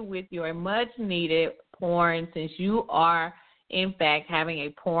supplying you with your much needed porn, since you are in fact having a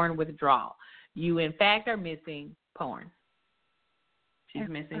porn withdrawal. You in fact are missing porn. She's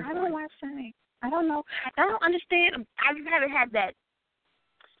missing. I don't know why I'm saying. I don't know. I don't understand. I just haven't had that.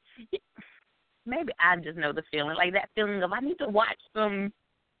 Maybe I just know the feeling, like that feeling of I need to watch some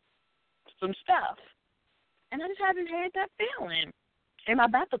stuff, and I just haven't had that feeling. Am I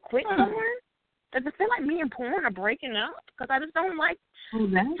about to quit porn? Does it feel like me and porn are breaking up? Because I just don't like. I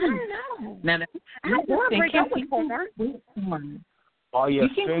don't know. I don't want to break up with porn. Are your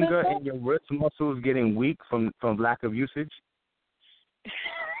finger and your wrist muscles getting weak from lack of usage?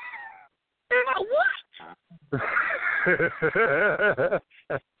 What?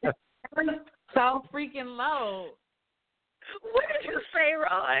 So freaking low. What did you say,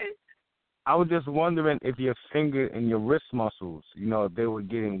 Ron? I was just wondering if your finger and your wrist muscles, if they were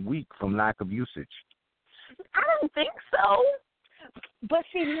getting weak from lack of usage. I don't think so. But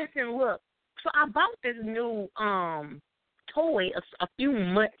see, listen, look. So I bought this new toy a few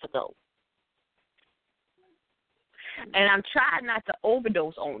months ago. And I'm trying not to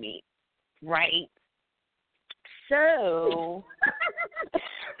overdose on it, right? So,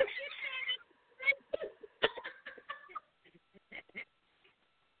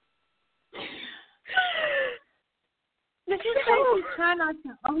 did you say you try not to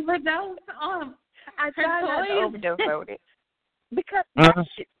overdose on? I try not to overdose on it because that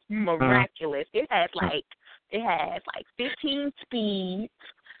shit's miraculous. It has like 15 speeds.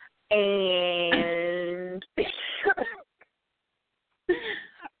 And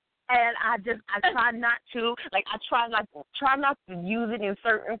I try not to try not to use it in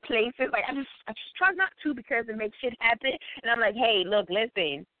certain places. Like I just try not to because it makes shit happen. And I'm like, hey, look,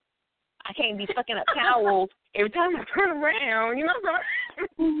 listen, I can't be fucking up towels every time I turn around. You know what I'm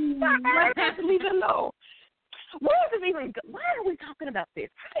saying? I have to leave it alone. Why are we talking about this?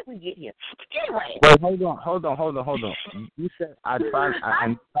 How did we get here? Anyway. Wait, hold on. You said I'm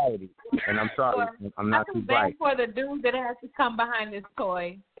anxiety, and I'm sorry, I'm not too bright. For the dude that has to come behind this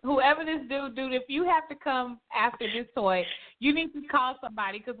toy, whoever this dude, if you have to come after this toy, you need to call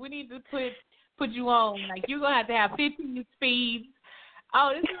somebody because we need to put you on. Like you're gonna have 15 speeds.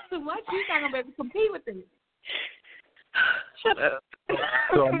 Oh, this is too much. You're not gonna be able to compete with this. Shut up.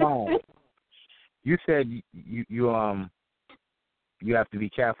 So Mom, you said you have to be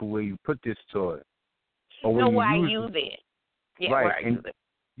careful where you put this toy. Or where I use it. Yeah, right. Where I use it.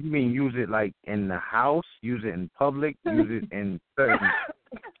 You mean use it like in the house? Use it in public? Use it in certain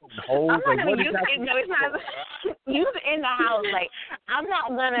holes? I'm not gonna use it. No, it's not. Use it in the house. Like I'm not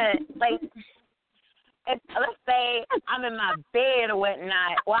gonna like. If, let's say I'm in my bed or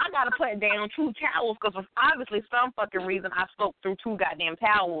whatnot, well, I got to put down 2 towels because obviously some fucking reason I soaked through 2 goddamn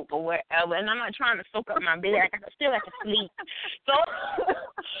towels or whatever, and I'm not trying to soak up my bed. I still have to sleep. So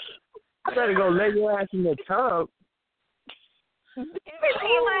I better go lay your ass in the tub. But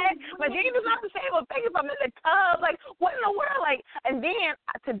then it's not the same thing if I'm in the tub. Like, what in the world? Like, and then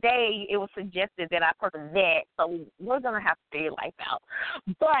today it was suggested that I purchase that, so we're gonna have to stay life out.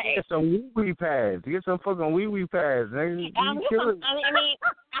 But get some wee-wee pads. Get some fucking wee-wee pads. I mean, I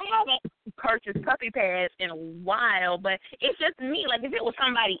haven't purchased puppy pads in a while, but it's just me. Like, if it was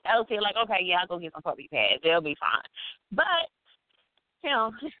somebody else, they're like, okay, yeah, I'll go get some puppy pads. They'll be fine. But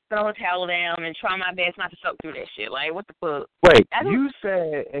just throw a towel down and try my best not to soak through that shit. Like, what the fuck? Wait, you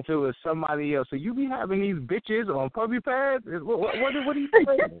said if it was somebody else, so you be having these bitches on puppy pads? What are you saying?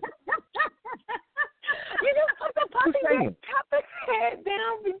 You just put the puppy pad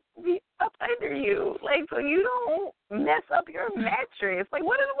down be up under you, like, so you don't mess up your mattress. Like,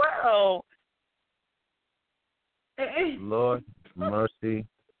 what in the world? Lord mercy.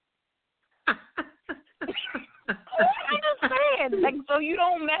 I'm just saying, like, so you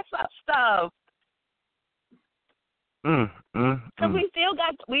don't mess up stuff. So we still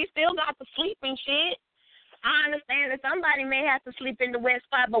got to sleep and shit. I understand that somebody may have to sleep in the wet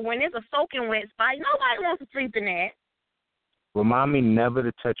spot, but when it's a soaking wet spot, nobody wants to sleep in that. Remind me never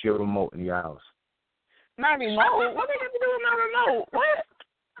to touch your remote in your house. My remote? What they got to do with my remote? What?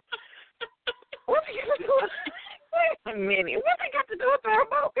 What they got to do with? Wait a minute. What they got to do with the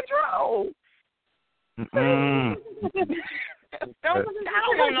remote control? I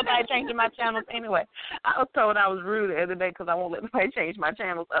don't want nobody changing my channels anyway. I was told I was rude the other day because I won't let nobody change my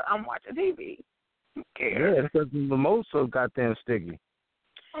channels. I'm watching TV. Who cares? Yeah, because the remote's so goddamn sticky.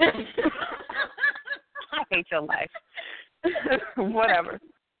 I hate your life. Whatever.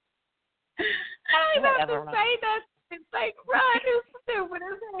 I ain't have to say that. It's like, Ron is stupid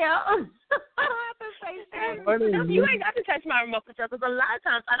as hell. I don't have to say that. You ain't got to touch my remote control because a lot of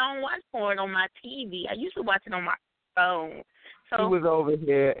times I don't watch porn on my TV. I used to watch it on my phone. So she was over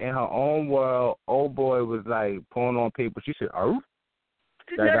here in her own world. Old boy was like pulling on paper. She said, "Oh."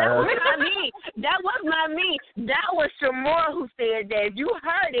 That was not me. That was not me. That was Shamora who said that. If you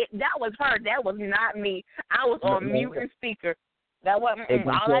heard it, that was her. That was not me. I was on mute and speaker. That wasn't.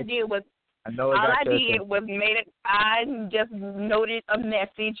 All I did was. I just noted a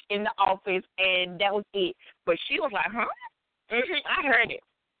message in the office, and that was it. But she was like, "Huh?" I heard it.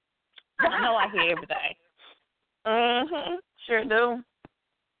 I know I hear everything. Sure do.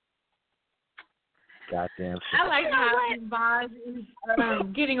 Goddamn. I like how Boz is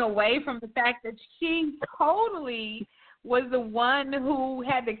getting away from the fact that she totally was the one who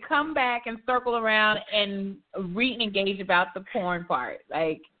had to come back and circle around and re-engage about the porn part.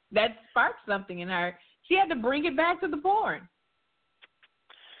 Like, that sparked something in her. She had to bring it back to the porn.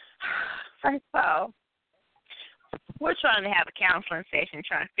 First of all, we're trying to have a counseling session,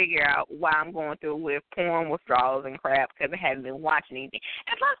 trying to figure out why I'm going through with porn withdrawals and crap because I haven't been watching anything.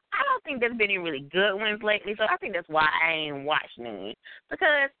 And plus, I don't think there's been any really good ones lately, so I think that's why I ain't watching any.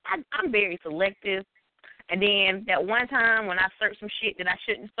 Because I'm very selective. And then that one time when I searched some shit that I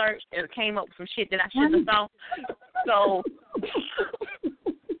shouldn't search, it came up with some shit that I shouldn't have saw. So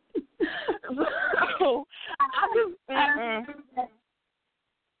I just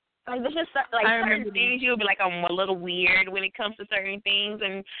like there's just like certain things you'll be like I'm a little weird when it comes to certain things,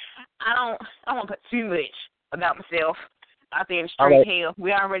 and I don't put too much about myself out there in straight hell.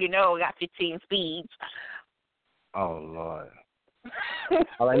 We already know I got 15 speeds. Oh Lord.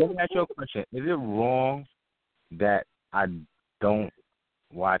 All right, let me ask you a question. Is it wrong that I don't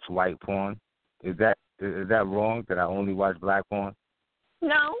watch white porn? Is that wrong that I only watch black porn?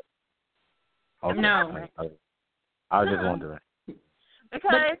 No. Okay. No. I was just wondering.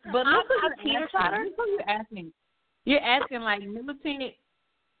 Because but I'm teeter-totter. You're asking. You're asking like militant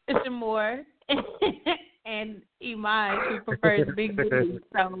Shamora and Imaj who prefers big booty.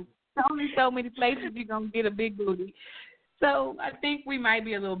 So only so many places you're gonna get a big booty. So I think we might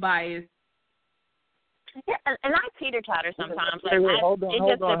be a little biased. Yeah, and I teeter-totter sometimes. Like, hold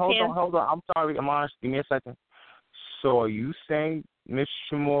on. I'm sorry, Imaj. Give me a second. So are you saying, Miss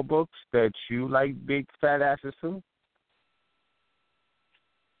Shamora Books, that you like big fat asses too?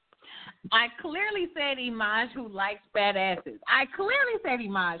 I clearly said Imaj who likes fat asses. I clearly said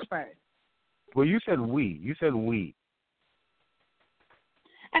Imaj first. Well, you said we. You said we.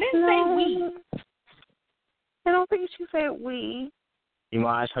 I didn't say we. I don't think she said we.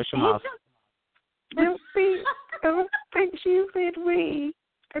 Imaj, hush your mouth. I don't think she said we.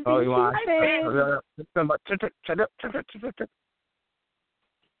 I think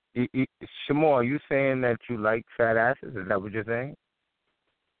Shamora, are you saying that you like fat asses? Is that what you're saying?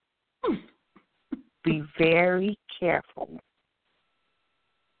 Be very careful.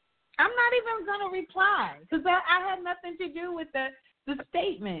 I'm not even going to reply because I had nothing to do with the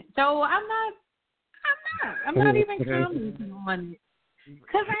statement. So I'm not even commenting on it.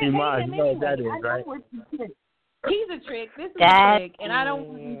 Because I hate him anyway. That is, I know right? what he did. He's a trick. This is a trick, and I don't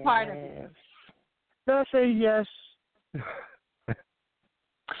want to be part of it. I say yes.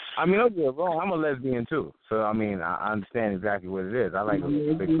 I mean, don't get it wrong. I'm a lesbian too, so I mean, I understand exactly what it is. I like a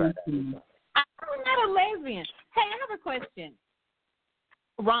big fat ass. I'm not a lesbian. Hey, I have a question,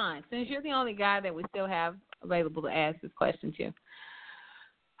 Ron. Since you're the only guy that we still have available to ask this question to,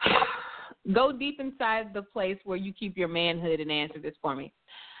 go deep inside the place where you keep your manhood and answer this for me.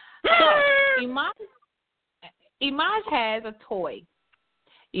 So, Imaj has a toy.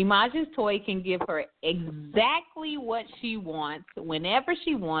 Imaj's toy can give her exactly what she wants, whenever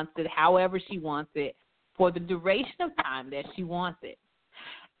she wants it, however she wants it, for the duration of time that she wants it.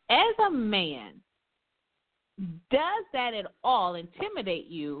 As a man, does that at all intimidate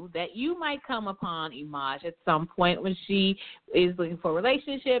you that you might come upon Imaj at some point when she is looking for a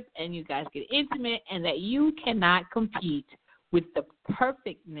relationship and you guys get intimate and that you cannot compete with the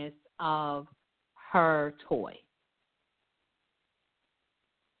perfectness of her toy?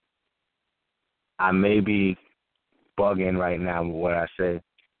 I may be bugging right now with what I say,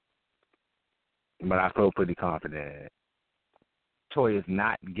 but I feel pretty confident in it. Toy is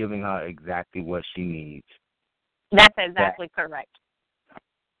not giving her exactly what she needs. That's exactly correct.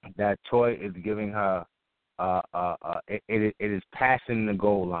 That toy is giving her, it is passing the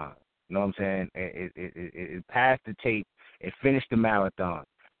goal line. You know what I'm saying? It passed the tape. It finished the marathon.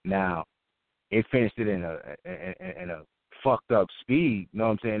 Now, it finished it in a fucked up speed. You know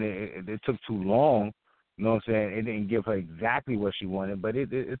what I'm saying? It took too long. You know what I'm saying? It didn't give her exactly what she wanted, but it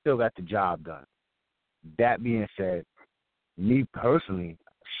still got the job done. That being said, me personally,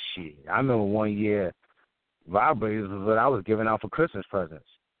 shit, I remember one year vibrators was what I was giving out for Christmas presents.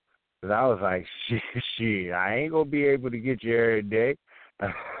 Because I was like, shit, I ain't going to be able to get you every day.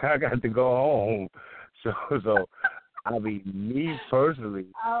 I got to go home. So I mean, me personally.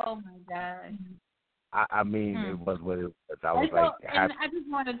 Oh, my God. I mean, it was what it was. I was and I just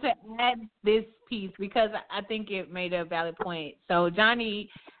wanted to add this piece because I think it made a valid point. So Johnny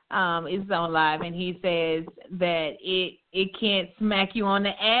is on live, and he says that it can't smack you on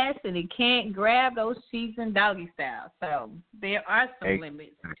the ass, and it can't grab those cheeks and doggy style. So there are some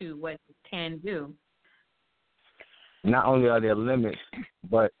limits to what it can do. Not only are there limits,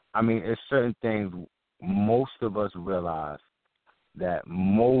 but, I mean, it's certain things most of us realize that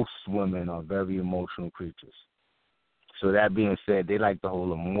most women are very emotional creatures. So that being said, they like the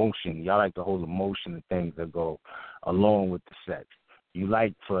whole emotion. Y'all like the whole emotion and things that go along with the sex. You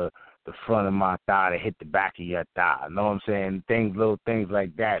like for the front of my thigh to hit the back of your thigh. You know what I'm saying? Little things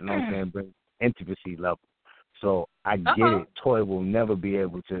like that, you know what I'm saying, bring intimacy level. So I get it. Toy will never be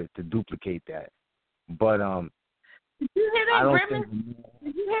able to duplicate that. But Did you hear that grimace?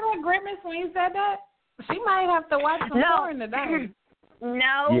 Did you hear that grimace when you said that? She might have to watch some porn today.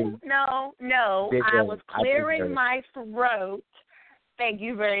 No. I was clearing my throat. Thank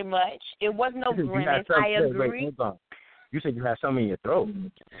you very much. It was no grimace. I agree. Wait, hold on. You said you had something in your throat.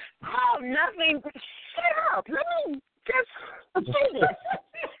 Oh, nothing. Shut up. Let me just say this.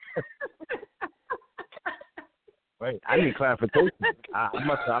 Wait, I need clarification. I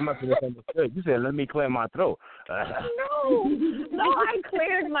must have misunderstood. You said, let me clear my throat. No, I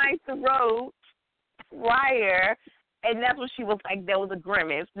cleared my throat prior, and that's what she was like, there was a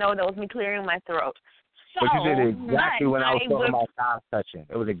grimace. No, that was me clearing my throat. So, but you did it exactly when I was talking about thighs touching.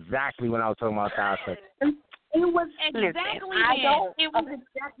 It was exactly when I was talking about thighs touching. It was exactly It was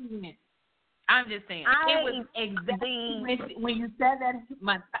exactly I'm just saying. It was exactly when you said that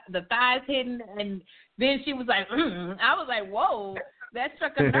the thighs hidden, and then she was like, I was like, whoa, that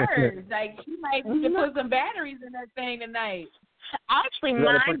struck a nerve. Like, she might need to put some batteries in that thing tonight. Actually,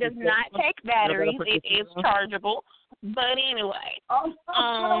 mine does not take batteries. It is chargeable. But anyway.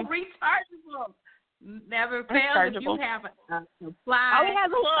 Rechargeable. Never fails if you have a supply. Oh, it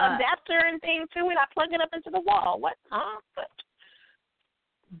has a little adapter and thing to it. I plug it up into the wall. What?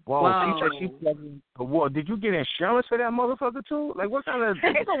 Whoa, she plugged in the wall. Did you get insurance for that motherfucker too? Like, what kind of?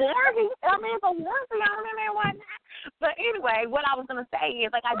 It's a warranty. I mean, it's a warranty on it and whatnot. But anyway, what I was gonna say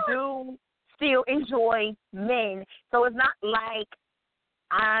is, like, I do still enjoy men, so it's not like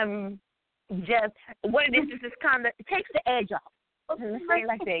I'm just what it is. Just kind of, it takes the edge off. Say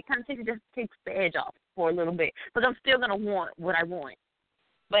like that. It kind of just takes the edge off for a little bit, because I'm still gonna want what I want,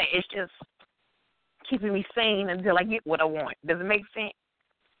 but it's just keeping me sane until I get what I want. Does it make sense?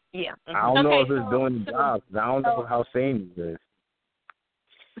 Yeah. I don't know if it's doing the job. I don't know how sane it is.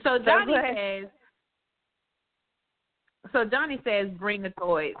 So Johnny says, bring the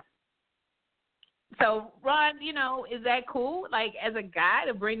toys. So, Ron, is that cool? Like, as a guy,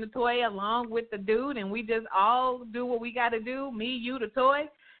 to bring the toy along with the dude, and we just all do what we got to do, me, you, the toy?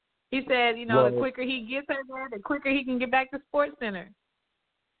 He said, the quicker he gets her there, the quicker he can get back to Sports Center.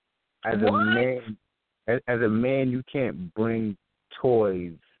 As a man, you can't bring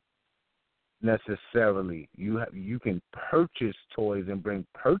toys necessarily. You can purchase toys and bring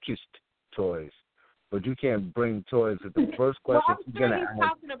purchased toys, but you can't bring toys. The first question I'm sure he's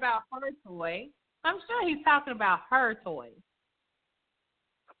talking about her toy. I'm sure he's talking about her toys.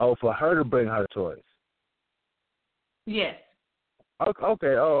 Oh, for her to bring her toys. Yes.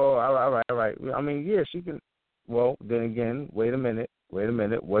 Okay. Oh, all right. I mean, yeah, she can. Well, then again, wait a minute.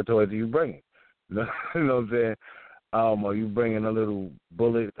 What toys are you bringing? You know what I'm saying? Are you bringing a little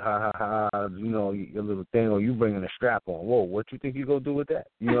bullet, your little thing, or you bringing a strap on? Whoa, what you think you gonna do with that?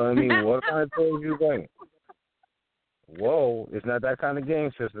 You know what I mean? What kind of toys you bringing? Whoa, it's not that kind of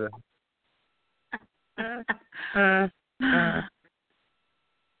game, sister.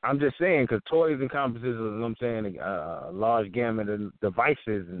 I'm just saying, because toys encompasses, I'm saying, a large gamut of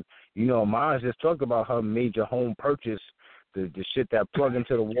devices, and Mars just talked about her major home purchase, the shit that plug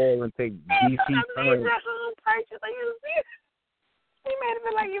into the wall and take DC current. like, she's like, you see? He made it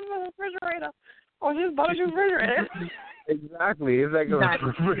feel like you was a refrigerator. Or just bought a refrigerator. Exactly. It's like a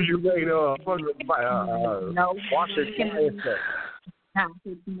refrigerator. No, washer. Not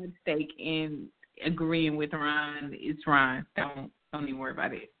put too much stake in agreeing with Ron. It's Ron. Don't even worry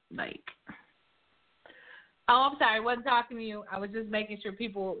about it. Like, oh, I'm sorry. I wasn't talking to you. I was just making sure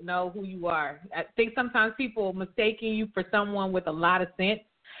people know who you are. I think sometimes people mistaking you for someone with a lot of sense,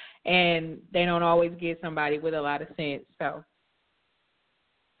 and they don't always get somebody with a lot of sense. So,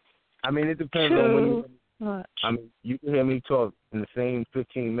 I mean, it depends on when you. I mean, you can hear me talk in the same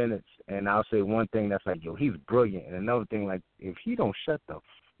 15 minutes, and I'll say one thing that's like, yo, he's brilliant, and another thing like, if he don't shut the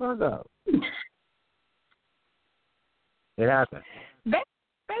fuck up, it happens. That's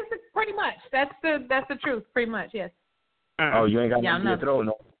pretty much. That's the truth. Pretty much, yes. Oh, you ain't got nothing in your throat,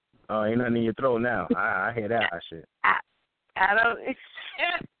 no? Oh, ain't nothing in your throat now. I hear that shit. I don't.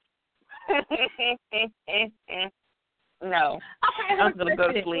 No. Okay, I'm gonna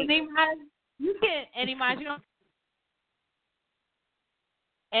go to sleep. You can't, you know.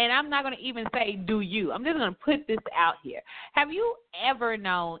 And I'm not going to even say, do you. I'm just going to put this out here. Have you ever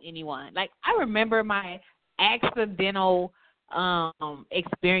known anyone? Like, I remember my accidental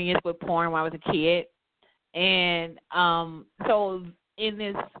experience with porn when I was a kid. And so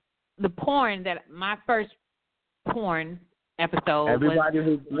in the porn, my first porn episode everybody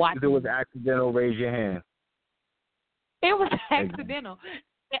was who was accidental, raise your hand. It was accidental.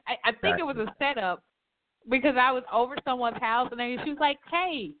 I think it was a setup because I was over someone's house and then she was like,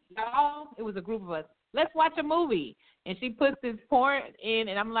 hey, y'all, it was a group of us, let's watch a movie. And she puts this porn in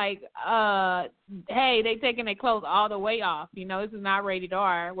and I'm like, hey, they taking their clothes all the way off. You know, this is not rated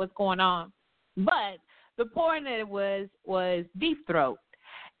R. What's going on? But the porn that it was Deep Throat.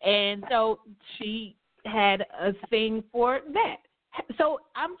 And so she had a thing for that. So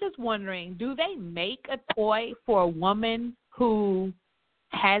I'm just wondering, do they make a toy for a woman who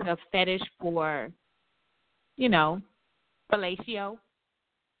has a fetish for, you know, fellatio?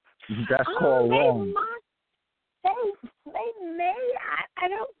 That's called wrong. They may. I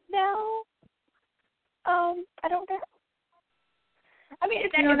don't know. I don't know. I mean,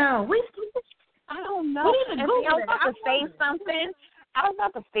 I don't know. I don't know. I was about to say something.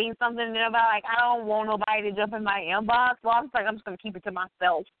 About like I don't want nobody to jump in my inbox. Well, I was like, I'm just gonna keep it to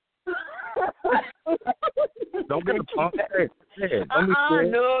myself. Don't get a punk.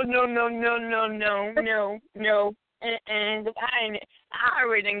 No. And I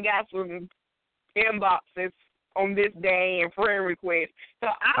already got some inboxes on this day and friend requests. So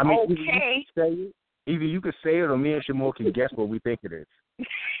I'm okay. Either you could say it or me and Shamor can guess what we think it is.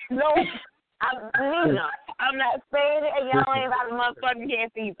 No, I'm not saying it, and y'all ain't about to motherfucking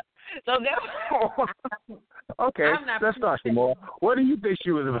guess either. So therefore, okay, let's start, Shamor. What do you think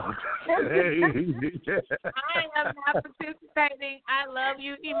she was about? I am not participating. I love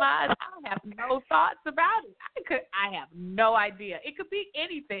you, Imad. I have no thoughts about it. I have no idea. It could be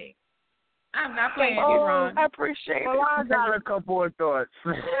anything. I'm not playing you, Ron. I appreciate it. Well, I got a couple of thoughts.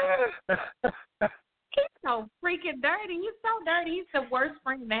 He's so freaking dirty. He's so dirty. He's the worst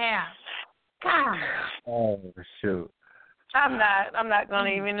friend to have. God. Oh, shoot. I'm not going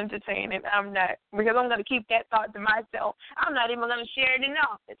to even entertain it. I'm not. Because I'm going to keep that thought to myself. I'm not even going to share it in the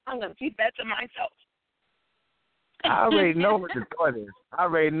office. I'm going to keep that to myself. I already know what the thought is. I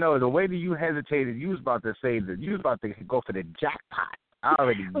already know. The way that you hesitated, you was about to say that you was about to go for the jackpot. I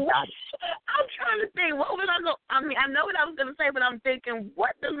already got it. I'm trying to think. What was I going to... I mean, I know what I was going to say, but I'm thinking,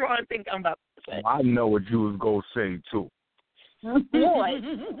 what does Ron think I'm about to say? I know what you was going to say, too. What?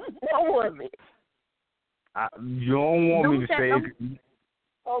 What was it? You don't want me to say it.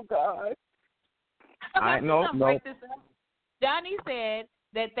 Oh, God. No. Johnny said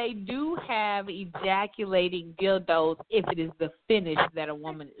that they do have ejaculating dildos if it is the finish that a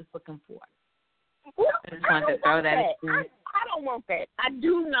woman is looking for. I just wanted to throw that in. I don't want that. I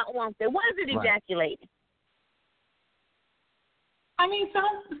do not want that. What is it ejaculating? I mean,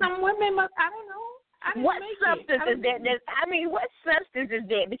 some women must, I don't know. What substance is that? What substance is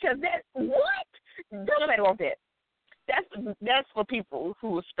that? Because that's what? Don't nobody want that. That's for people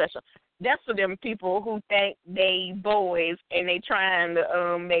who are special. That's for them people who think they boys and they trying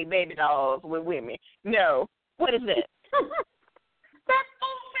to make baby dolls with women. No. What is that?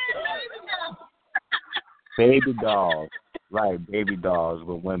 Baby dolls. Right, baby dolls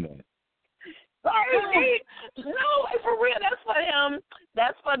with women. Sorry, no, for real,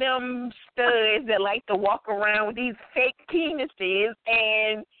 that's for them studs that like to walk around with these fake penises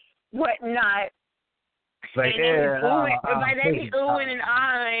and whatnot. Like, and they be oohing and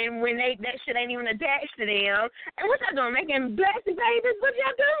ahhing when that shit ain't even attached to them. And what y'all doing, making plastic babies? What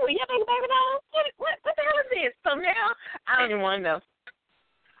y'all doing? Y'all making baby dolls? What the hell is this? don't even want to know.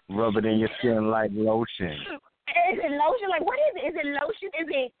 Rub it in your skin like lotion. Is it lotion? Like, what is it? Is it lotion?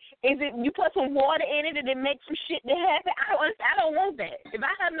 Is it you put some water in it and it makes some shit to happen? I don't want that. If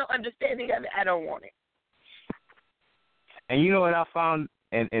I have no understanding of it, I don't want it. And you know what I found,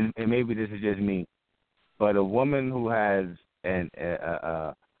 and maybe this is just me, but a woman who has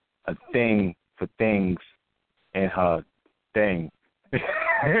a thing for things in her thing. What?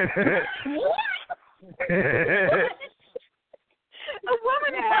 A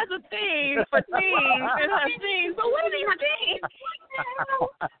woman that has a thing for things in her things. But what are these things?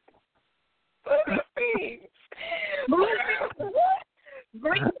 What are these things? What?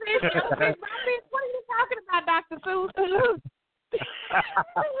 Green fish, yellow fish, brown fish. What are you talking about, Dr. Seuss?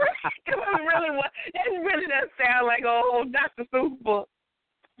 That really does sound like a whole Dr. Seuss book.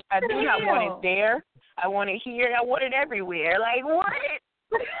 I do not want it there. I want it here. I want it everywhere. Like, what?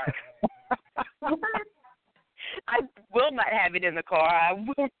 I will not have it in the car. I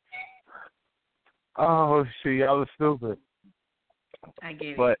will. Oh, shit, y'all was stupid. I get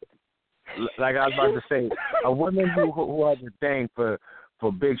it. But, like I was about to say, a woman who has a thing for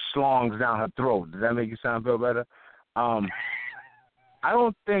big schlongs down her throat, does that make you sound feel better? I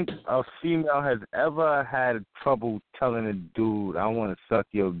don't think a female has ever had trouble telling a dude, I want to suck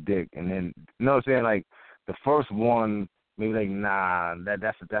your dick. And then, you know what I'm saying? Like, the first one, maybe like, nah,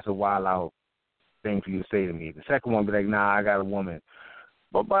 that's a wild out thing for you to say to me. The second one be like, nah, I got a woman.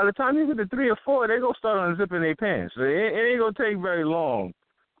 But by the time you get to 3 or 4, they gonna start unzipping their pants. So it ain't gonna take very long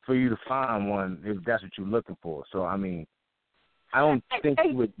for you to find one if that's what you're looking for. So I mean, I don't think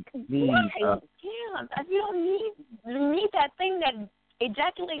you would need. You don't need that thing that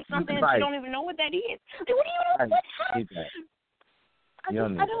ejaculates something that you don't even know what that is. Like, what do you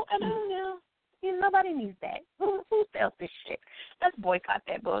know? I don't know. Nobody needs that. Who sells this shit? Let's boycott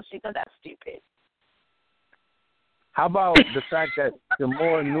that bullshit because that's stupid. How about the fact that the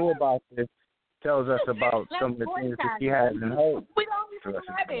more knew about this tells us about some of the things that she has in her? We don't even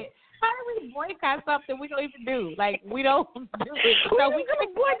have it. How do we boycott something we don't even do? Like, we don't do it. So we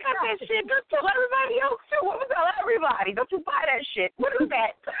can boycott that shit. Don't tell everybody else, too. What was tell everybody? Don't you buy that shit. What is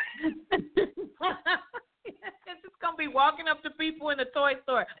that? It's just going to be walking up to people in the toy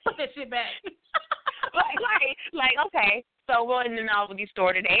store. Put that shit back. like, okay, so we're in the novelty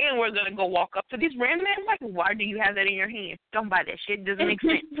store today, and we're going to go walk up to this random man. Like, why do you have that in your hand? Don't buy that shit. It doesn't make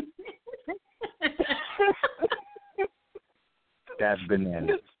sense. That's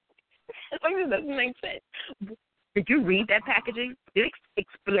bananas. Like, it doesn't make sense. Did you read that packaging? Did it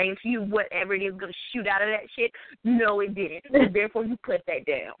explain to you whatever it is going to shoot out of that shit? No, it didn't. So therefore, you put that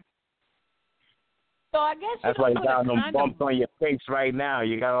down. So I guess that's why you got them bumps on your face right now.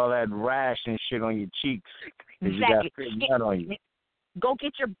 You got all that rash and shit on your cheeks. Exactly. You got on you. Go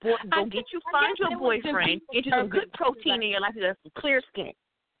get your find your boyfriend. Get you some good protein in your life. That's some clear skin.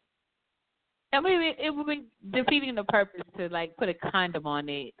 I mean, it would be defeating the purpose to like put a condom on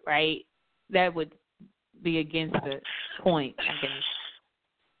it, right? That would be against the point, I guess.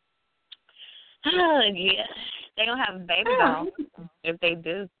 Oh yeah, they don't have a baby doll. If they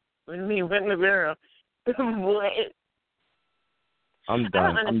do, I mean, rent the girl. What? I'm done. I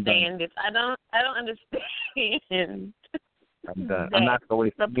don't understand this. I don't understand. I'm done. I'm not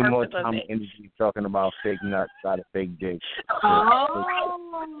going to waste any more time and energy talking about fake nuts out of fake dick. That's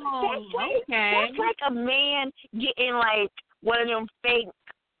like a man getting like one of them fake.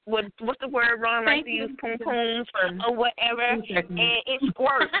 What's the word, Ron? Like to use pom-poms or whatever, and it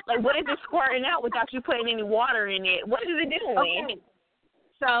squirts. Like, what is it squirting out without you putting any water in it? What is it doing? Okay.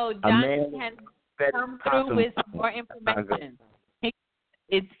 So Johnny has come through with more information.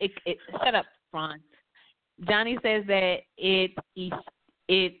 Shut up, Ron. Johnny says that it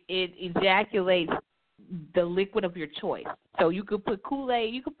ejaculates the liquid of your choice. So you could put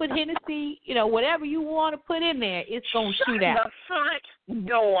Kool-Aid, you could put Hennessy, whatever you want to put in there, it's going to shoot out. Shut the front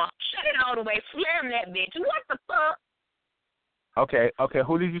door. Shut it all the way. Slam that bitch. What the fuck? Okay.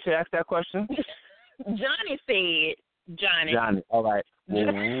 Who did you say asked that question? Johnny said. Johnny. All right. Well,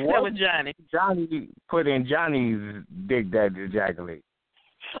 that was Johnny. Johnny put in Johnny's dick that ejaculate.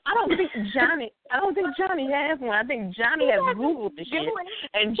 I don't think Johnny has one. I think Johnny has Googled the shit,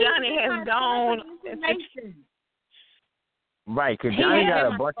 and Johnny has gone. Right, because Johnny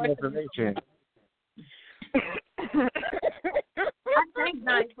got a bunch of information. I thank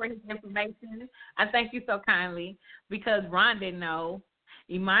Johnny for his information. I thank you so kindly because Ron didn't know.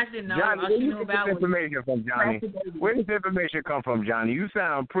 Imaj didn't know. Johnny, where you get this information from, Johnny? Where does this information come from, Johnny? You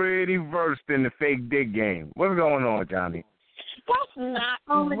sound pretty versed in the fake dick game. What's going on, Johnny? That's not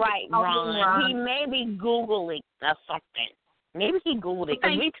right, Ron. He may be Googling or something. Maybe he Googled it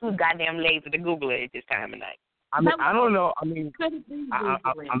because we too goddamn lazy to Google it at this time of night. I mean, I don't know. I mean,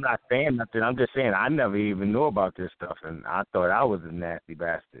 I'm not saying nothing. I'm just saying I never even knew about this stuff, and I thought I was a nasty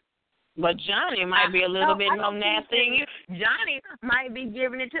bastard. But Johnny might be a little bit more nasty than you. Johnny might be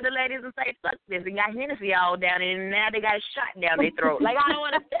giving it to the ladies and say, fuck this, and got Hennessy all down, and now they got a shot down their throat. Like, I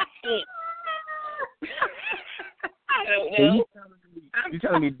don't understand. I don't know. You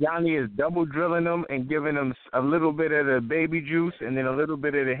telling me Johnny is double drilling them and giving them a little bit of the baby juice and then a little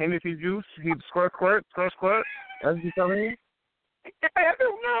bit of the Hennessy juice? He squirt. That's what you telling me? I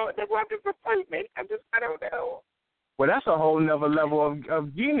don't know. That's what I'm just replacement. I don't know. Well, that's a whole nother level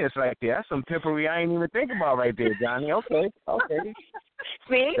of genius right there. That's some pimpery I ain't even think about right there, Johnny. Okay.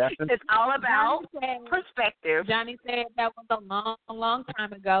 See, it's all about perspective. Johnny said that was a long, long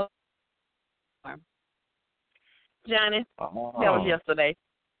time ago. Johnny, that was yesterday.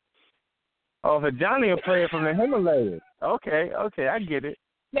 Oh, so Johnny a player from the Himalayas. Okay, I get it.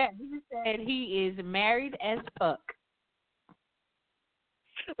 Yeah, he said he is married as fuck.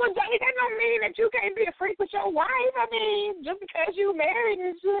 Well, Johnny, that don't mean that you can't be a freak with your wife. I mean, just because you married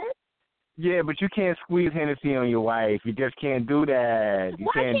and shit. Yeah, but you can't squeeze Hennessy on your wife. You just can't do that.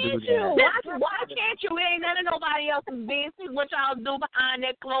 Why can't you? Why can't you? It ain't none of nobody else's business what y'all do behind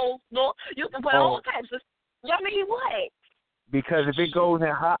that closed door. You can put all types of. I mean, what? Because if it goes in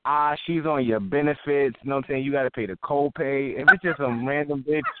her eye, she's on your benefits. You know what I'm saying? You got to pay the copay. If it's just some random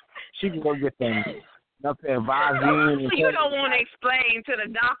bitch, she can go get some. Visine. You don't want to explain to the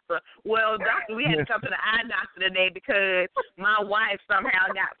doctor. Well, doctor, we had to come to the eye doctor today because my wife somehow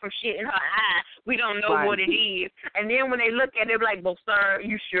got some shit in her eye. We don't know what it is. And then when they look at it, they're like, well, sir,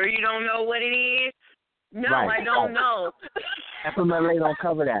 you sure you don't know what it is? No, I don't know. FMLA don't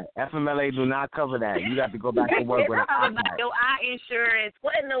cover that. FMLA do not cover that. You got to go back to work with an eye. About your eye insurance.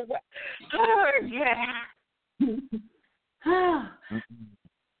 What in the world? Yeah.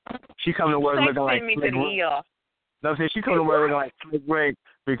 She come to work looking like Slick Rick. No, she come to work looking like Slick Rick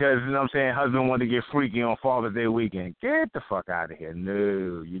because, you know what I'm saying, husband wanted to get freaky on Father's Day weekend. Get the fuck out of here.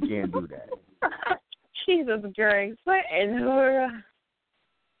 No, you can't do that. Jesus Christ. What in the world?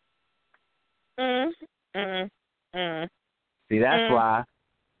 See, that's why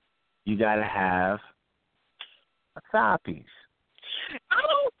you got to have a side piece. I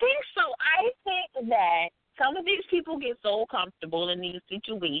don't think so. I think that some of these people get so comfortable in these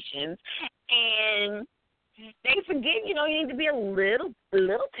situations, and they forget, you need to be a little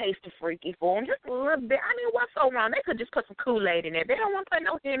taste of freaky for them, just a little bit. I mean, what's so wrong? They could just put some Kool-Aid in there. They don't want to put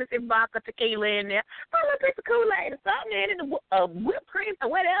no Hennessy, vodka, tequila in there. Put a little bit of Kool-Aid or something in it, whipped cream or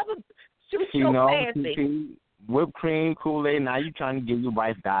whatever. Shoot your fancy. Whipped cream, Kool-Aid, now you're trying to give your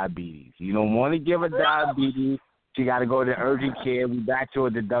wife diabetes. You don't want to give her diabetes. She got to go to urgent care. We back to a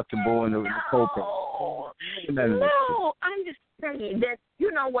deductible and the copay. No, I'm just saying that,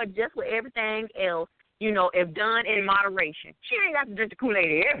 you know what, just with everything else, if done in moderation. She ain't got to drink the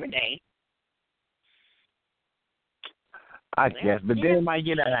Kool-Aid every day. I guess, but then it might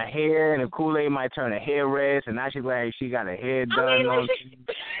get at her hair, and the Kool-Aid might turn her hair red, and now she got her hair done. I mean,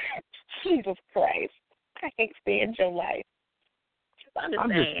 Jesus Christ. I can't stand your life. I'm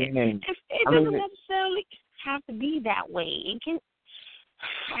just saying. It doesn't necessarily have to be that way.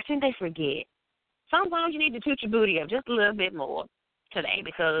 I think they forget. Sometimes you need to toot your booty up just a little bit more today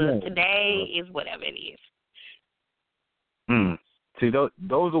because today is whatever it is. See, those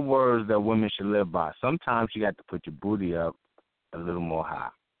are words that women should live by. Sometimes you got to put your booty up a little more high.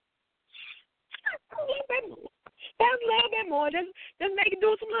 A little bit more. Just make it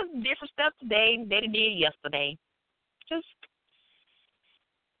do some little different stuff today than they did yesterday.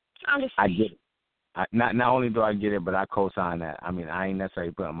 I get it. Not only do I get it, but I co-sign that. I mean, I ain't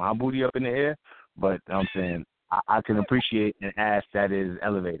necessarily putting my booty up in the air, but I'm saying I can appreciate an ass that is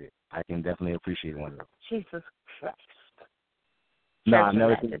elevated. I can definitely appreciate one of them. Jesus Christ. No, I've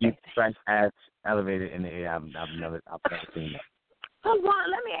never seen you Christ ass elevated in the air. I've never seen that. So, Ron,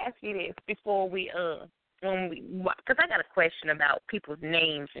 let me ask you this before because I got a question about people's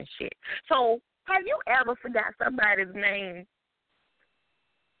names and shit. So, have you ever forgot somebody's name?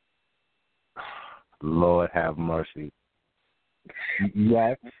 Lord have mercy.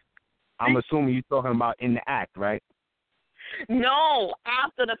 Yes. I'm assuming you're talking about in the act, right? No,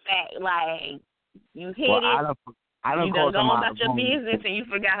 after the fact, like you hit it. I don't you call done go about your business and you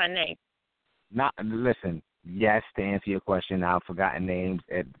forgot her name. Listen. Yes, to answer your question, I've forgotten names.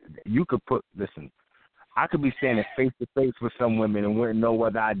 You could I could be standing face to face with some women and wouldn't know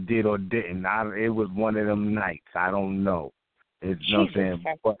whether I did or didn't. It was one of them nights. I don't know. You know what I'm saying?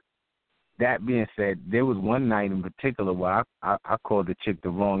 But that being said, there was one night in particular where I called the chick the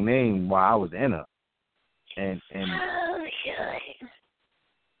wrong name while I was in her.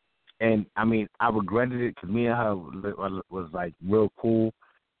 And, I mean, I regretted it because me and her was, like, real cool.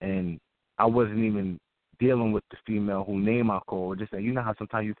 And I wasn't even dealing with the female whose name I called. Just like, you know how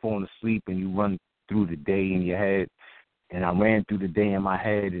sometimes you fall asleep and you run through the day in your head. And I ran through the day in my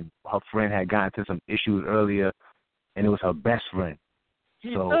head, and her friend had gotten into some issues earlier, and it was her best friend.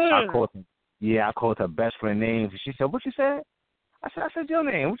 So I called her best friend names, and she said, "What you said?" I said your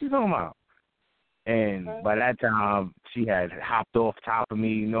name. What you talking about? And by that time, she had hopped off top of me.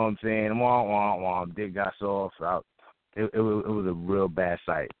 You know what I'm saying? Wah, wah, wah. Dick got soft. So it was a real bad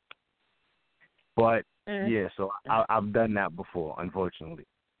sight. But yeah, so I've done that before, unfortunately.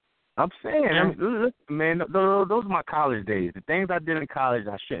 I'm saying, I mean, listen, man, those are my college days. The things I did in college,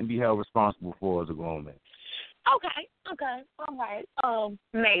 I shouldn't be held responsible for as a grown man. Okay, all right.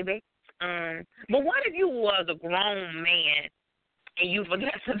 Maybe. But what if you was a grown man and you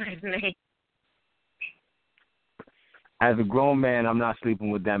forgot somebody's name? As a grown man, I'm not sleeping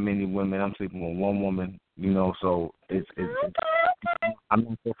with that many women. I'm sleeping with one woman, you know, so it's I'm not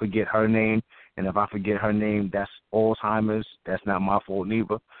going to forget her name. And if I forget her name, that's Alzheimer's. That's not my fault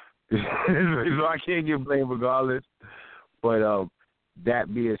neither. So I can't get blamed regardless. But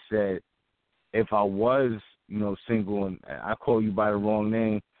that being said, if I was, you know, single and I call you by the wrong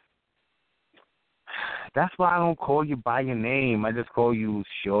name, that's why I don't call you by your name. I just call you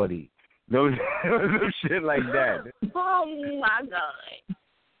Shorty. No shit like that. Oh, my God.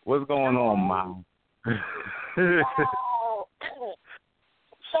 What's going on, Mom?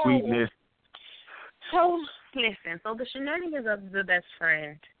 Sweetness. So, listen, so the shenanigans of the best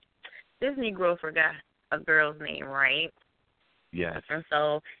friend, this Negro forgot a girl's name, right? Yes. And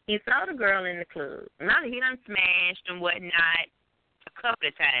so he saw the girl in the club. Now he done smashed and whatnot a couple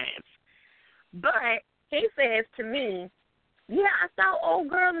of times. But he says to me, yeah, I saw old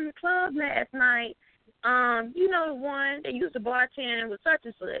girl in the club last night. You know the one that used to bartend with such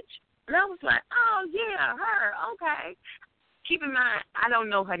and such. And I was like, oh, yeah, her, okay. Keep in mind, I don't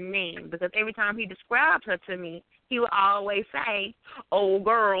know her name because every time he described her to me, he would always say, old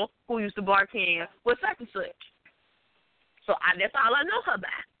girl who used to bartend with such and such. So that's all I know her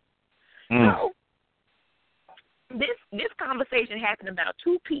by. So this conversation happened about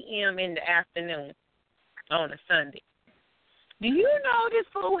 2 p.m. in the afternoon on a Sunday. Do you know this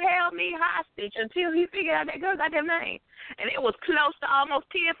fool held me hostage until he figured out that girl got their name? And it was close to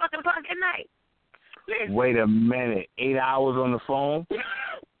almost 10 fucking o'clock at night. Listen. Wait a minute. 8 hours on the phone?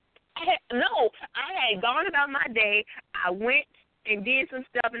 No, I had gone about my day. I went and did some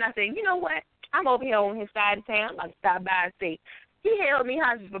stuff, and I said, you know what? I'm over here on his side of town. I'm going to stop by and see. He held me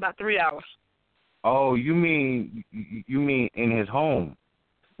hostage for about 3 hours. Oh, you mean in his home?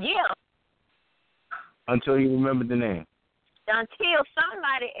 Yeah. Until you remembered the name? Until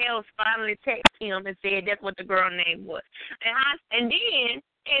somebody else finally texted him and said that's what the girl name was. And then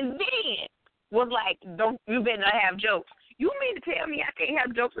was like, don't you better not have jokes. You mean to tell me I can't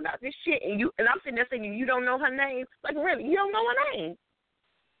have jokes about this shit? And I'm sitting there thinking you don't know her name? Like, really, you don't know her name?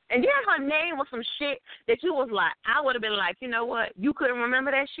 And then her name was some shit that you was like, I would have been like, you know what? You couldn't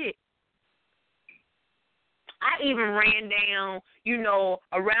remember that shit. I even ran down, you know,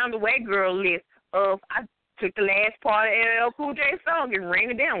 around the white girl list of, I took the last part of LL Cool J song and ran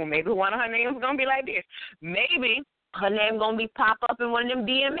it down. Well, maybe one of her names is going to be like this. Maybe her name going to be pop up in one of them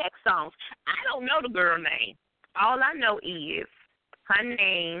DMX songs. I don't know the girl name. All I know is her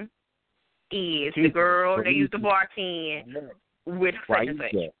name is the girl that used to bartend with such and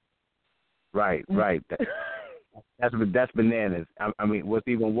such. Right. That's bananas. I mean, what's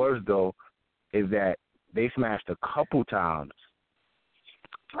even worse, though, is that they smashed a couple times.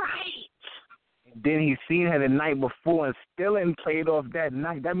 Right. Then he seen her the night before and still hadn't played off that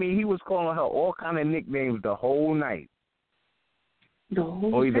night. That means he was calling her all kind of nicknames the whole night.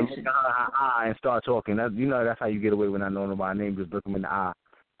 Or even look at her eye and start talking. That's how you get away with not knowing nobody's name. Just look them in the eye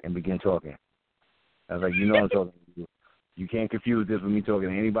and begin talking. I was like, you know I'm talking to you. You can't confuse this with me talking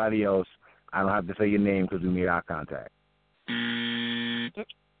to anybody else. I don't have to say your name because we made eye contact.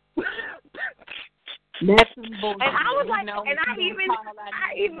 That's some bullshit. And I was like, know, and I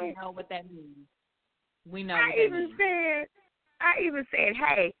even know what that means. We know. I even said,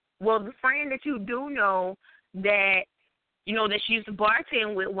 hey, well, the friend that you do know that, you know, that she used to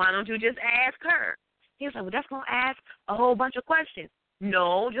bartend with, why don't you just ask her? He was like, well, that's going to ask a whole bunch of questions.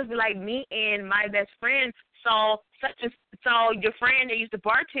 No, just be like, me and my best friend saw your friend that used to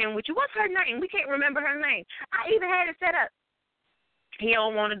bartend with you. What's her name? We can't remember her name. I even had it set up. He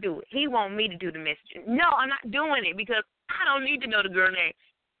don't want to do it. He want me to do the messaging. No, I'm not doing it because I don't need to know the girl name.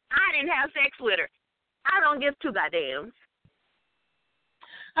 I didn't have sex with her. I don't give two goddams.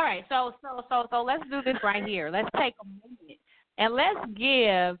 All right, so let's do this right here. Let's take a minute and let's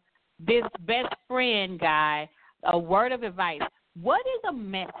give this best friend guy a word of advice. What is a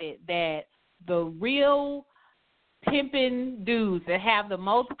method that the real pimping dudes that have the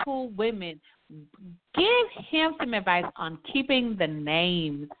multiple women, give him some advice on keeping the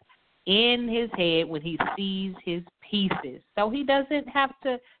names in his head when he sees his pieces, so he doesn't have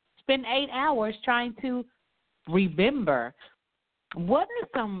to spend 8 hours trying to remember? What are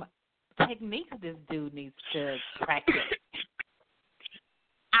some techniques this dude needs to practice?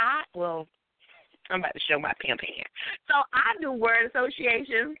 I'm about to show my pimp hand. So I do word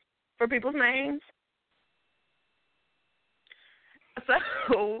associations for people's names.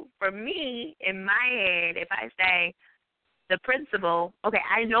 So for me, in my head, if I say the principal, okay,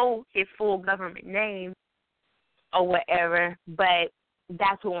 I know his full government name or whatever, but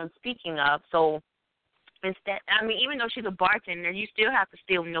that's who I'm speaking of. So instead, I mean, even though she's a bartender, you still have to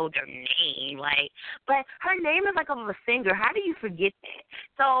still know their name, like. But her name is like of a singer. How do you forget that?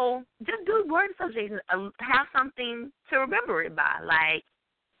 So just do word association. Have something to remember it by, like,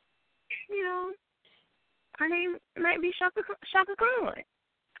 you know, her name might be Shaka Khan.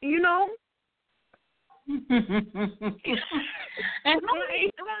 You know. And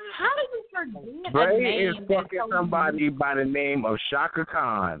how do you forget Bray a name? is fucking somebody by the name of Shaka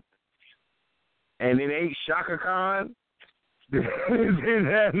Khan. And it ain't Shaka Khan, then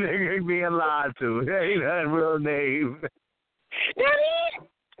that nigga being lied to. That ain't that real name.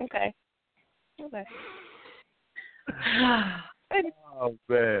 Okay. Oh,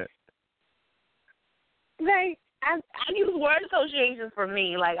 man. Like, I use word associations for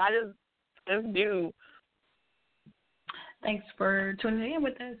me. Like, I just do. Thanks for tuning in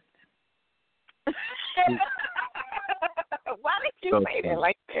with us. Why did you say that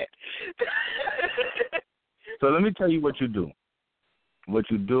like that? So let me tell you what you do. What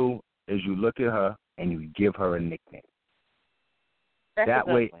you do is you look at her and you give her a nickname. That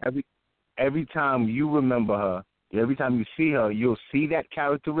way, every time you remember her, every time you see her, you'll see that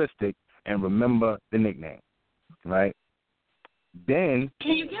characteristic and remember the nickname, right? Then,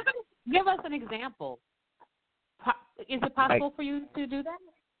 can you give us an example? Is it possible for you to do that?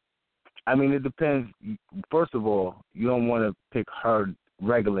 I mean, it depends. First of all, you don't want to pick her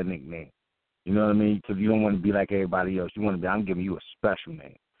regular nickname. You know what I mean? Because you don't want to be like everybody else. You want to be, I'm giving you a special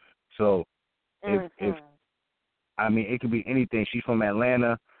name. So, if I mean, it could be anything. She's from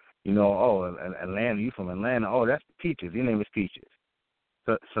Atlanta. You know, oh, Atlanta, you from Atlanta. Oh, that's Peaches. Your name is Peaches.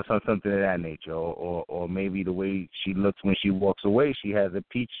 So something of that nature. Or maybe the way she looks when she walks away, she has a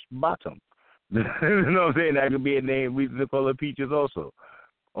peach bottom. You know what I'm saying? That could be a name. We can call her Peaches also.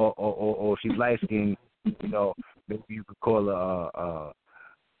 Or she's light skinned, you know, maybe you could call her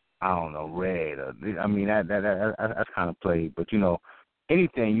I don't know, Red. I mean that's kind of played, but you know,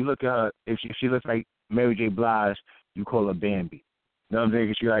 anything you look at her, if she looks like Mary J. Blige, you call her Bambi. You know what I'm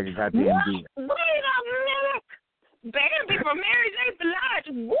saying? She like a goddamn deer. Wait a minute, Bambi from Mary J.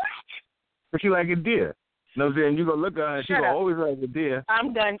 Blige. What? But she like a deer. You know what I'm saying? You go look at her and she will always like a deer.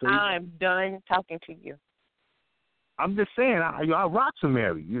 I'm done. So I'm done talking to you. I'm just saying, I rock to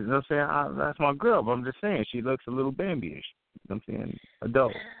Mary. You know what I'm saying? That's my girl, but I'm just saying, she looks a little Bambi-ish. You know what I'm saying?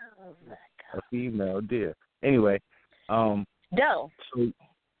 Adult. A female deer. Anyway. Doe. So,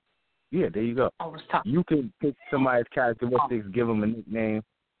 yeah, there you go. You can pick somebody's characteristics, give them a nickname,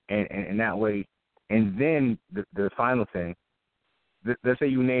 and that way. And then the final thing, let's say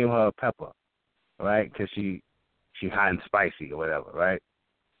you name her Pepper, right? Because she hot and spicy or whatever, right?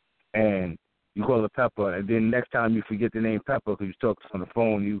 And you call her Pepper, and then next time you forget the name Pepper because you talk on the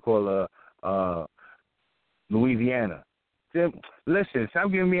phone, you call her Louisiana. Then, listen,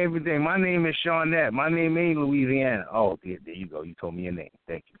 stop giving me everything. My name is Shawnette. My name ain't Louisiana. Oh, there you go. You told me your name.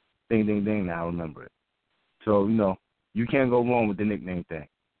 Thank you. Ding, ding, ding. Now I remember it. So, you know, you can't go wrong with the nickname thing.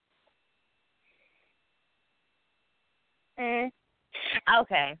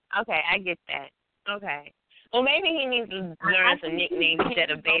 Okay, I get that. Okay. Well, maybe he needs to learn us a nickname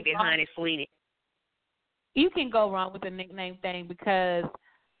instead of Baby Honey Sweetie. You can go wrong with the nickname thing because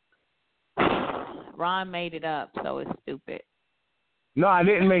Ron made it up, so it's stupid. No, I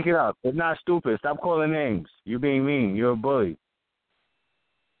didn't make it up. It's not stupid. Stop calling names. You're being mean. You're a bully.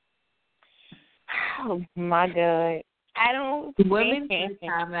 Oh, my God. I don't Women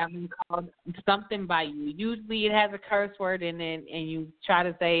sometimes have been called something by you. Usually it has a curse word in it, and you try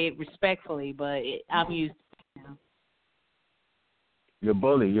to say it respectfully, but I'm used to it now. You're a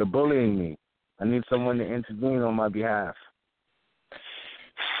bully. You're bullying me. I need someone to intervene on my behalf.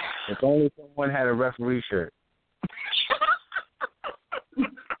 If only someone had a referee shirt.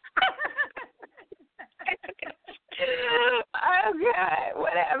 Oh, God.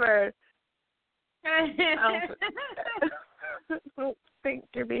 Whatever. Thank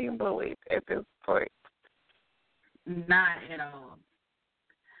you. you're being bullied at this point. Not at all.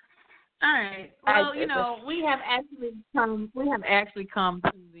 All right. Well, we have actually come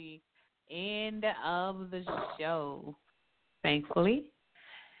to the end of the show, thankfully.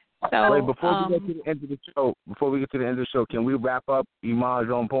 So, wait, before we get to the end of the show, can we wrap up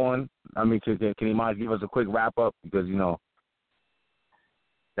Imaj on porn? I mean, can Imaj give us a quick wrap up? Because,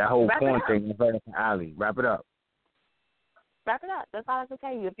 that whole porn thing is right up the alley. Wrap it up. Wrap it up. That's all I can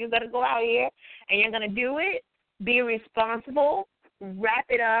tell you. If you're going to go out here and you're going to do it, be responsible. Wrap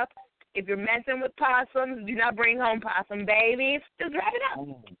it up. If you're messing with possums, do not bring home possum babies. Just wrap it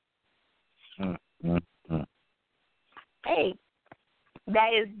up. Hey,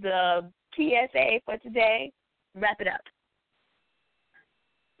 that is the PSA for today. Wrap it up.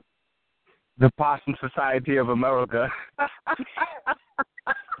 The Possum Society of America.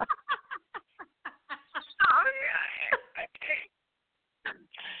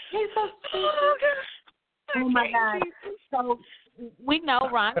 He's so stupid. Oh my God. So we know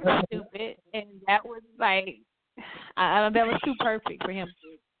Ron is stupid, and that was like, that was too perfect for him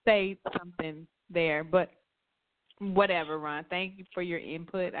to say something there. But whatever, Ron. Thank you for your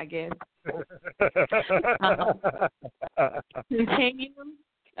input, I guess. Continue.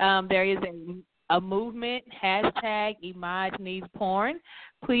 There is a movement, hashtag Imaj Needs Porn.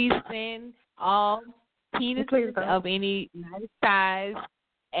 Please send all penises of any nice size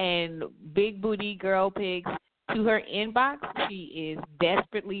and big booty girl pics to her inbox. She is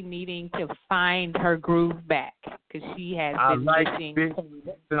desperately needing to find her groove back because she has been missing.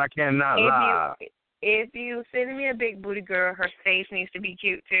 I cannot lie. If you send me a big booty girl, her face needs to be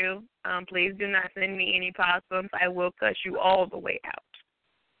cute too. Please do not send me any possums. I will cuss you all the way out.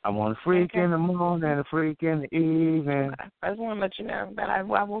 I want a freak in the morning and a freak in the evening. I just want to let you know that I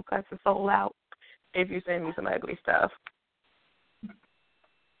will cuss the soul out if you send me some ugly stuff.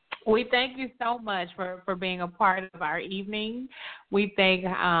 We thank you so much for being a part of our evening. We thank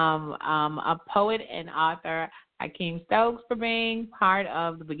a poet and author, Haikeem Stokes, for being part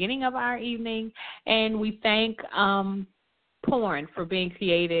of the beginning of our evening. And we thank Porn for being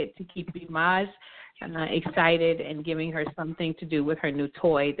created to keep Imaj excited and giving her something to do with her new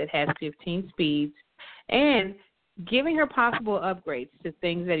toy that has 15 speeds and giving her possible upgrades to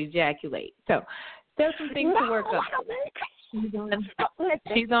things that ejaculate. So there's some things to work up.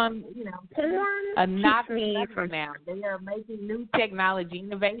 She's on, a knock from now. They are making new technology.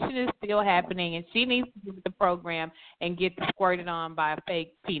 Innovation is still happening, and she needs to get with the program and get squirted on by a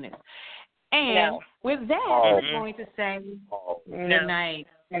fake penis. And with that, I'm going to say good night.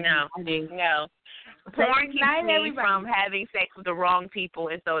 No. Porn keeps me from having sex with the wrong people,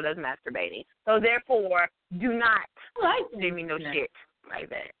 and so does masturbating. So therefore, do not give me no shit like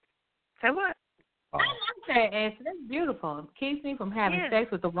that. Say what? I like that answer. That's beautiful. It keeps me from having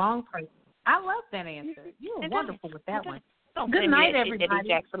sex with the wrong person. I love that answer. You were wonderful with that one. Good night, everybody. It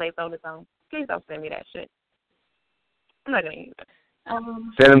ejaculates on its own. Please don't send me that shit. I'm not going to use it.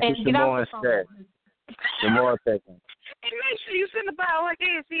 Send them to Shimon instead. Shimon second. And make sure you send the bio like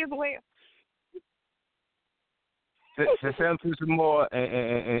this. See as well. Send them to Shimon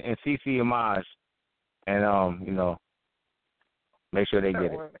and CC Imaj. And, make sure they get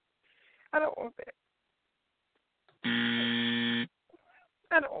it. I don't want that.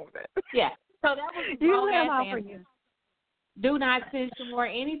 I don't want that. Yeah. So that was a long-ass answer. Do not send Shimon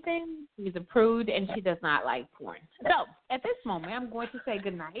anything. She's a prude, and she does not like porn. So at this moment, I'm going to say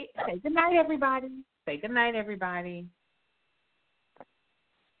good night. Say good night, everybody. Say good night, everybody.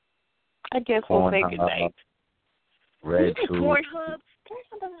 I guess we'll say good night. Red Tube. Pornhub. There's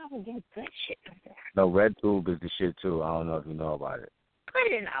something I will get good shit from there. No, Red Tube is the shit too. I don't know if you know about it.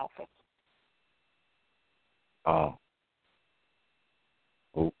 Put it in alpha. Oh.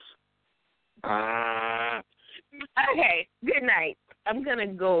 Oops. Okay, good night. I'm going to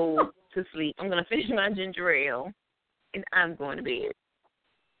go to sleep. I'm going to finish my ginger ale, and I'm going to bed.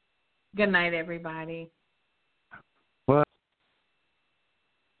 Good night, everybody. What?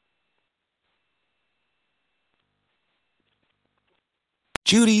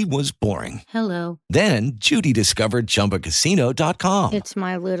 Judy was boring. Hello. Then Judy discovered ChumbaCasino.com. It's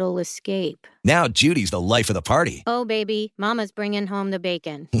my little escape. Now Judy's the life of the party. Oh, baby, mama's bringing home the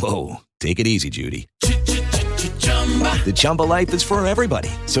bacon. Whoa, take it easy, Judy. The Chumba life is for everybody.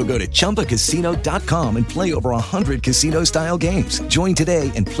 So go to ChumbaCasino.com and play over 100 casino-style games. Join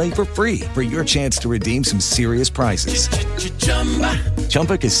today and play for free for your chance to redeem some serious prizes.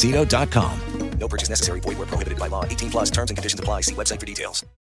 ChumbaCasino.com. No purchase necessary. Void where prohibited by law. 18+ terms and conditions apply. See website for details.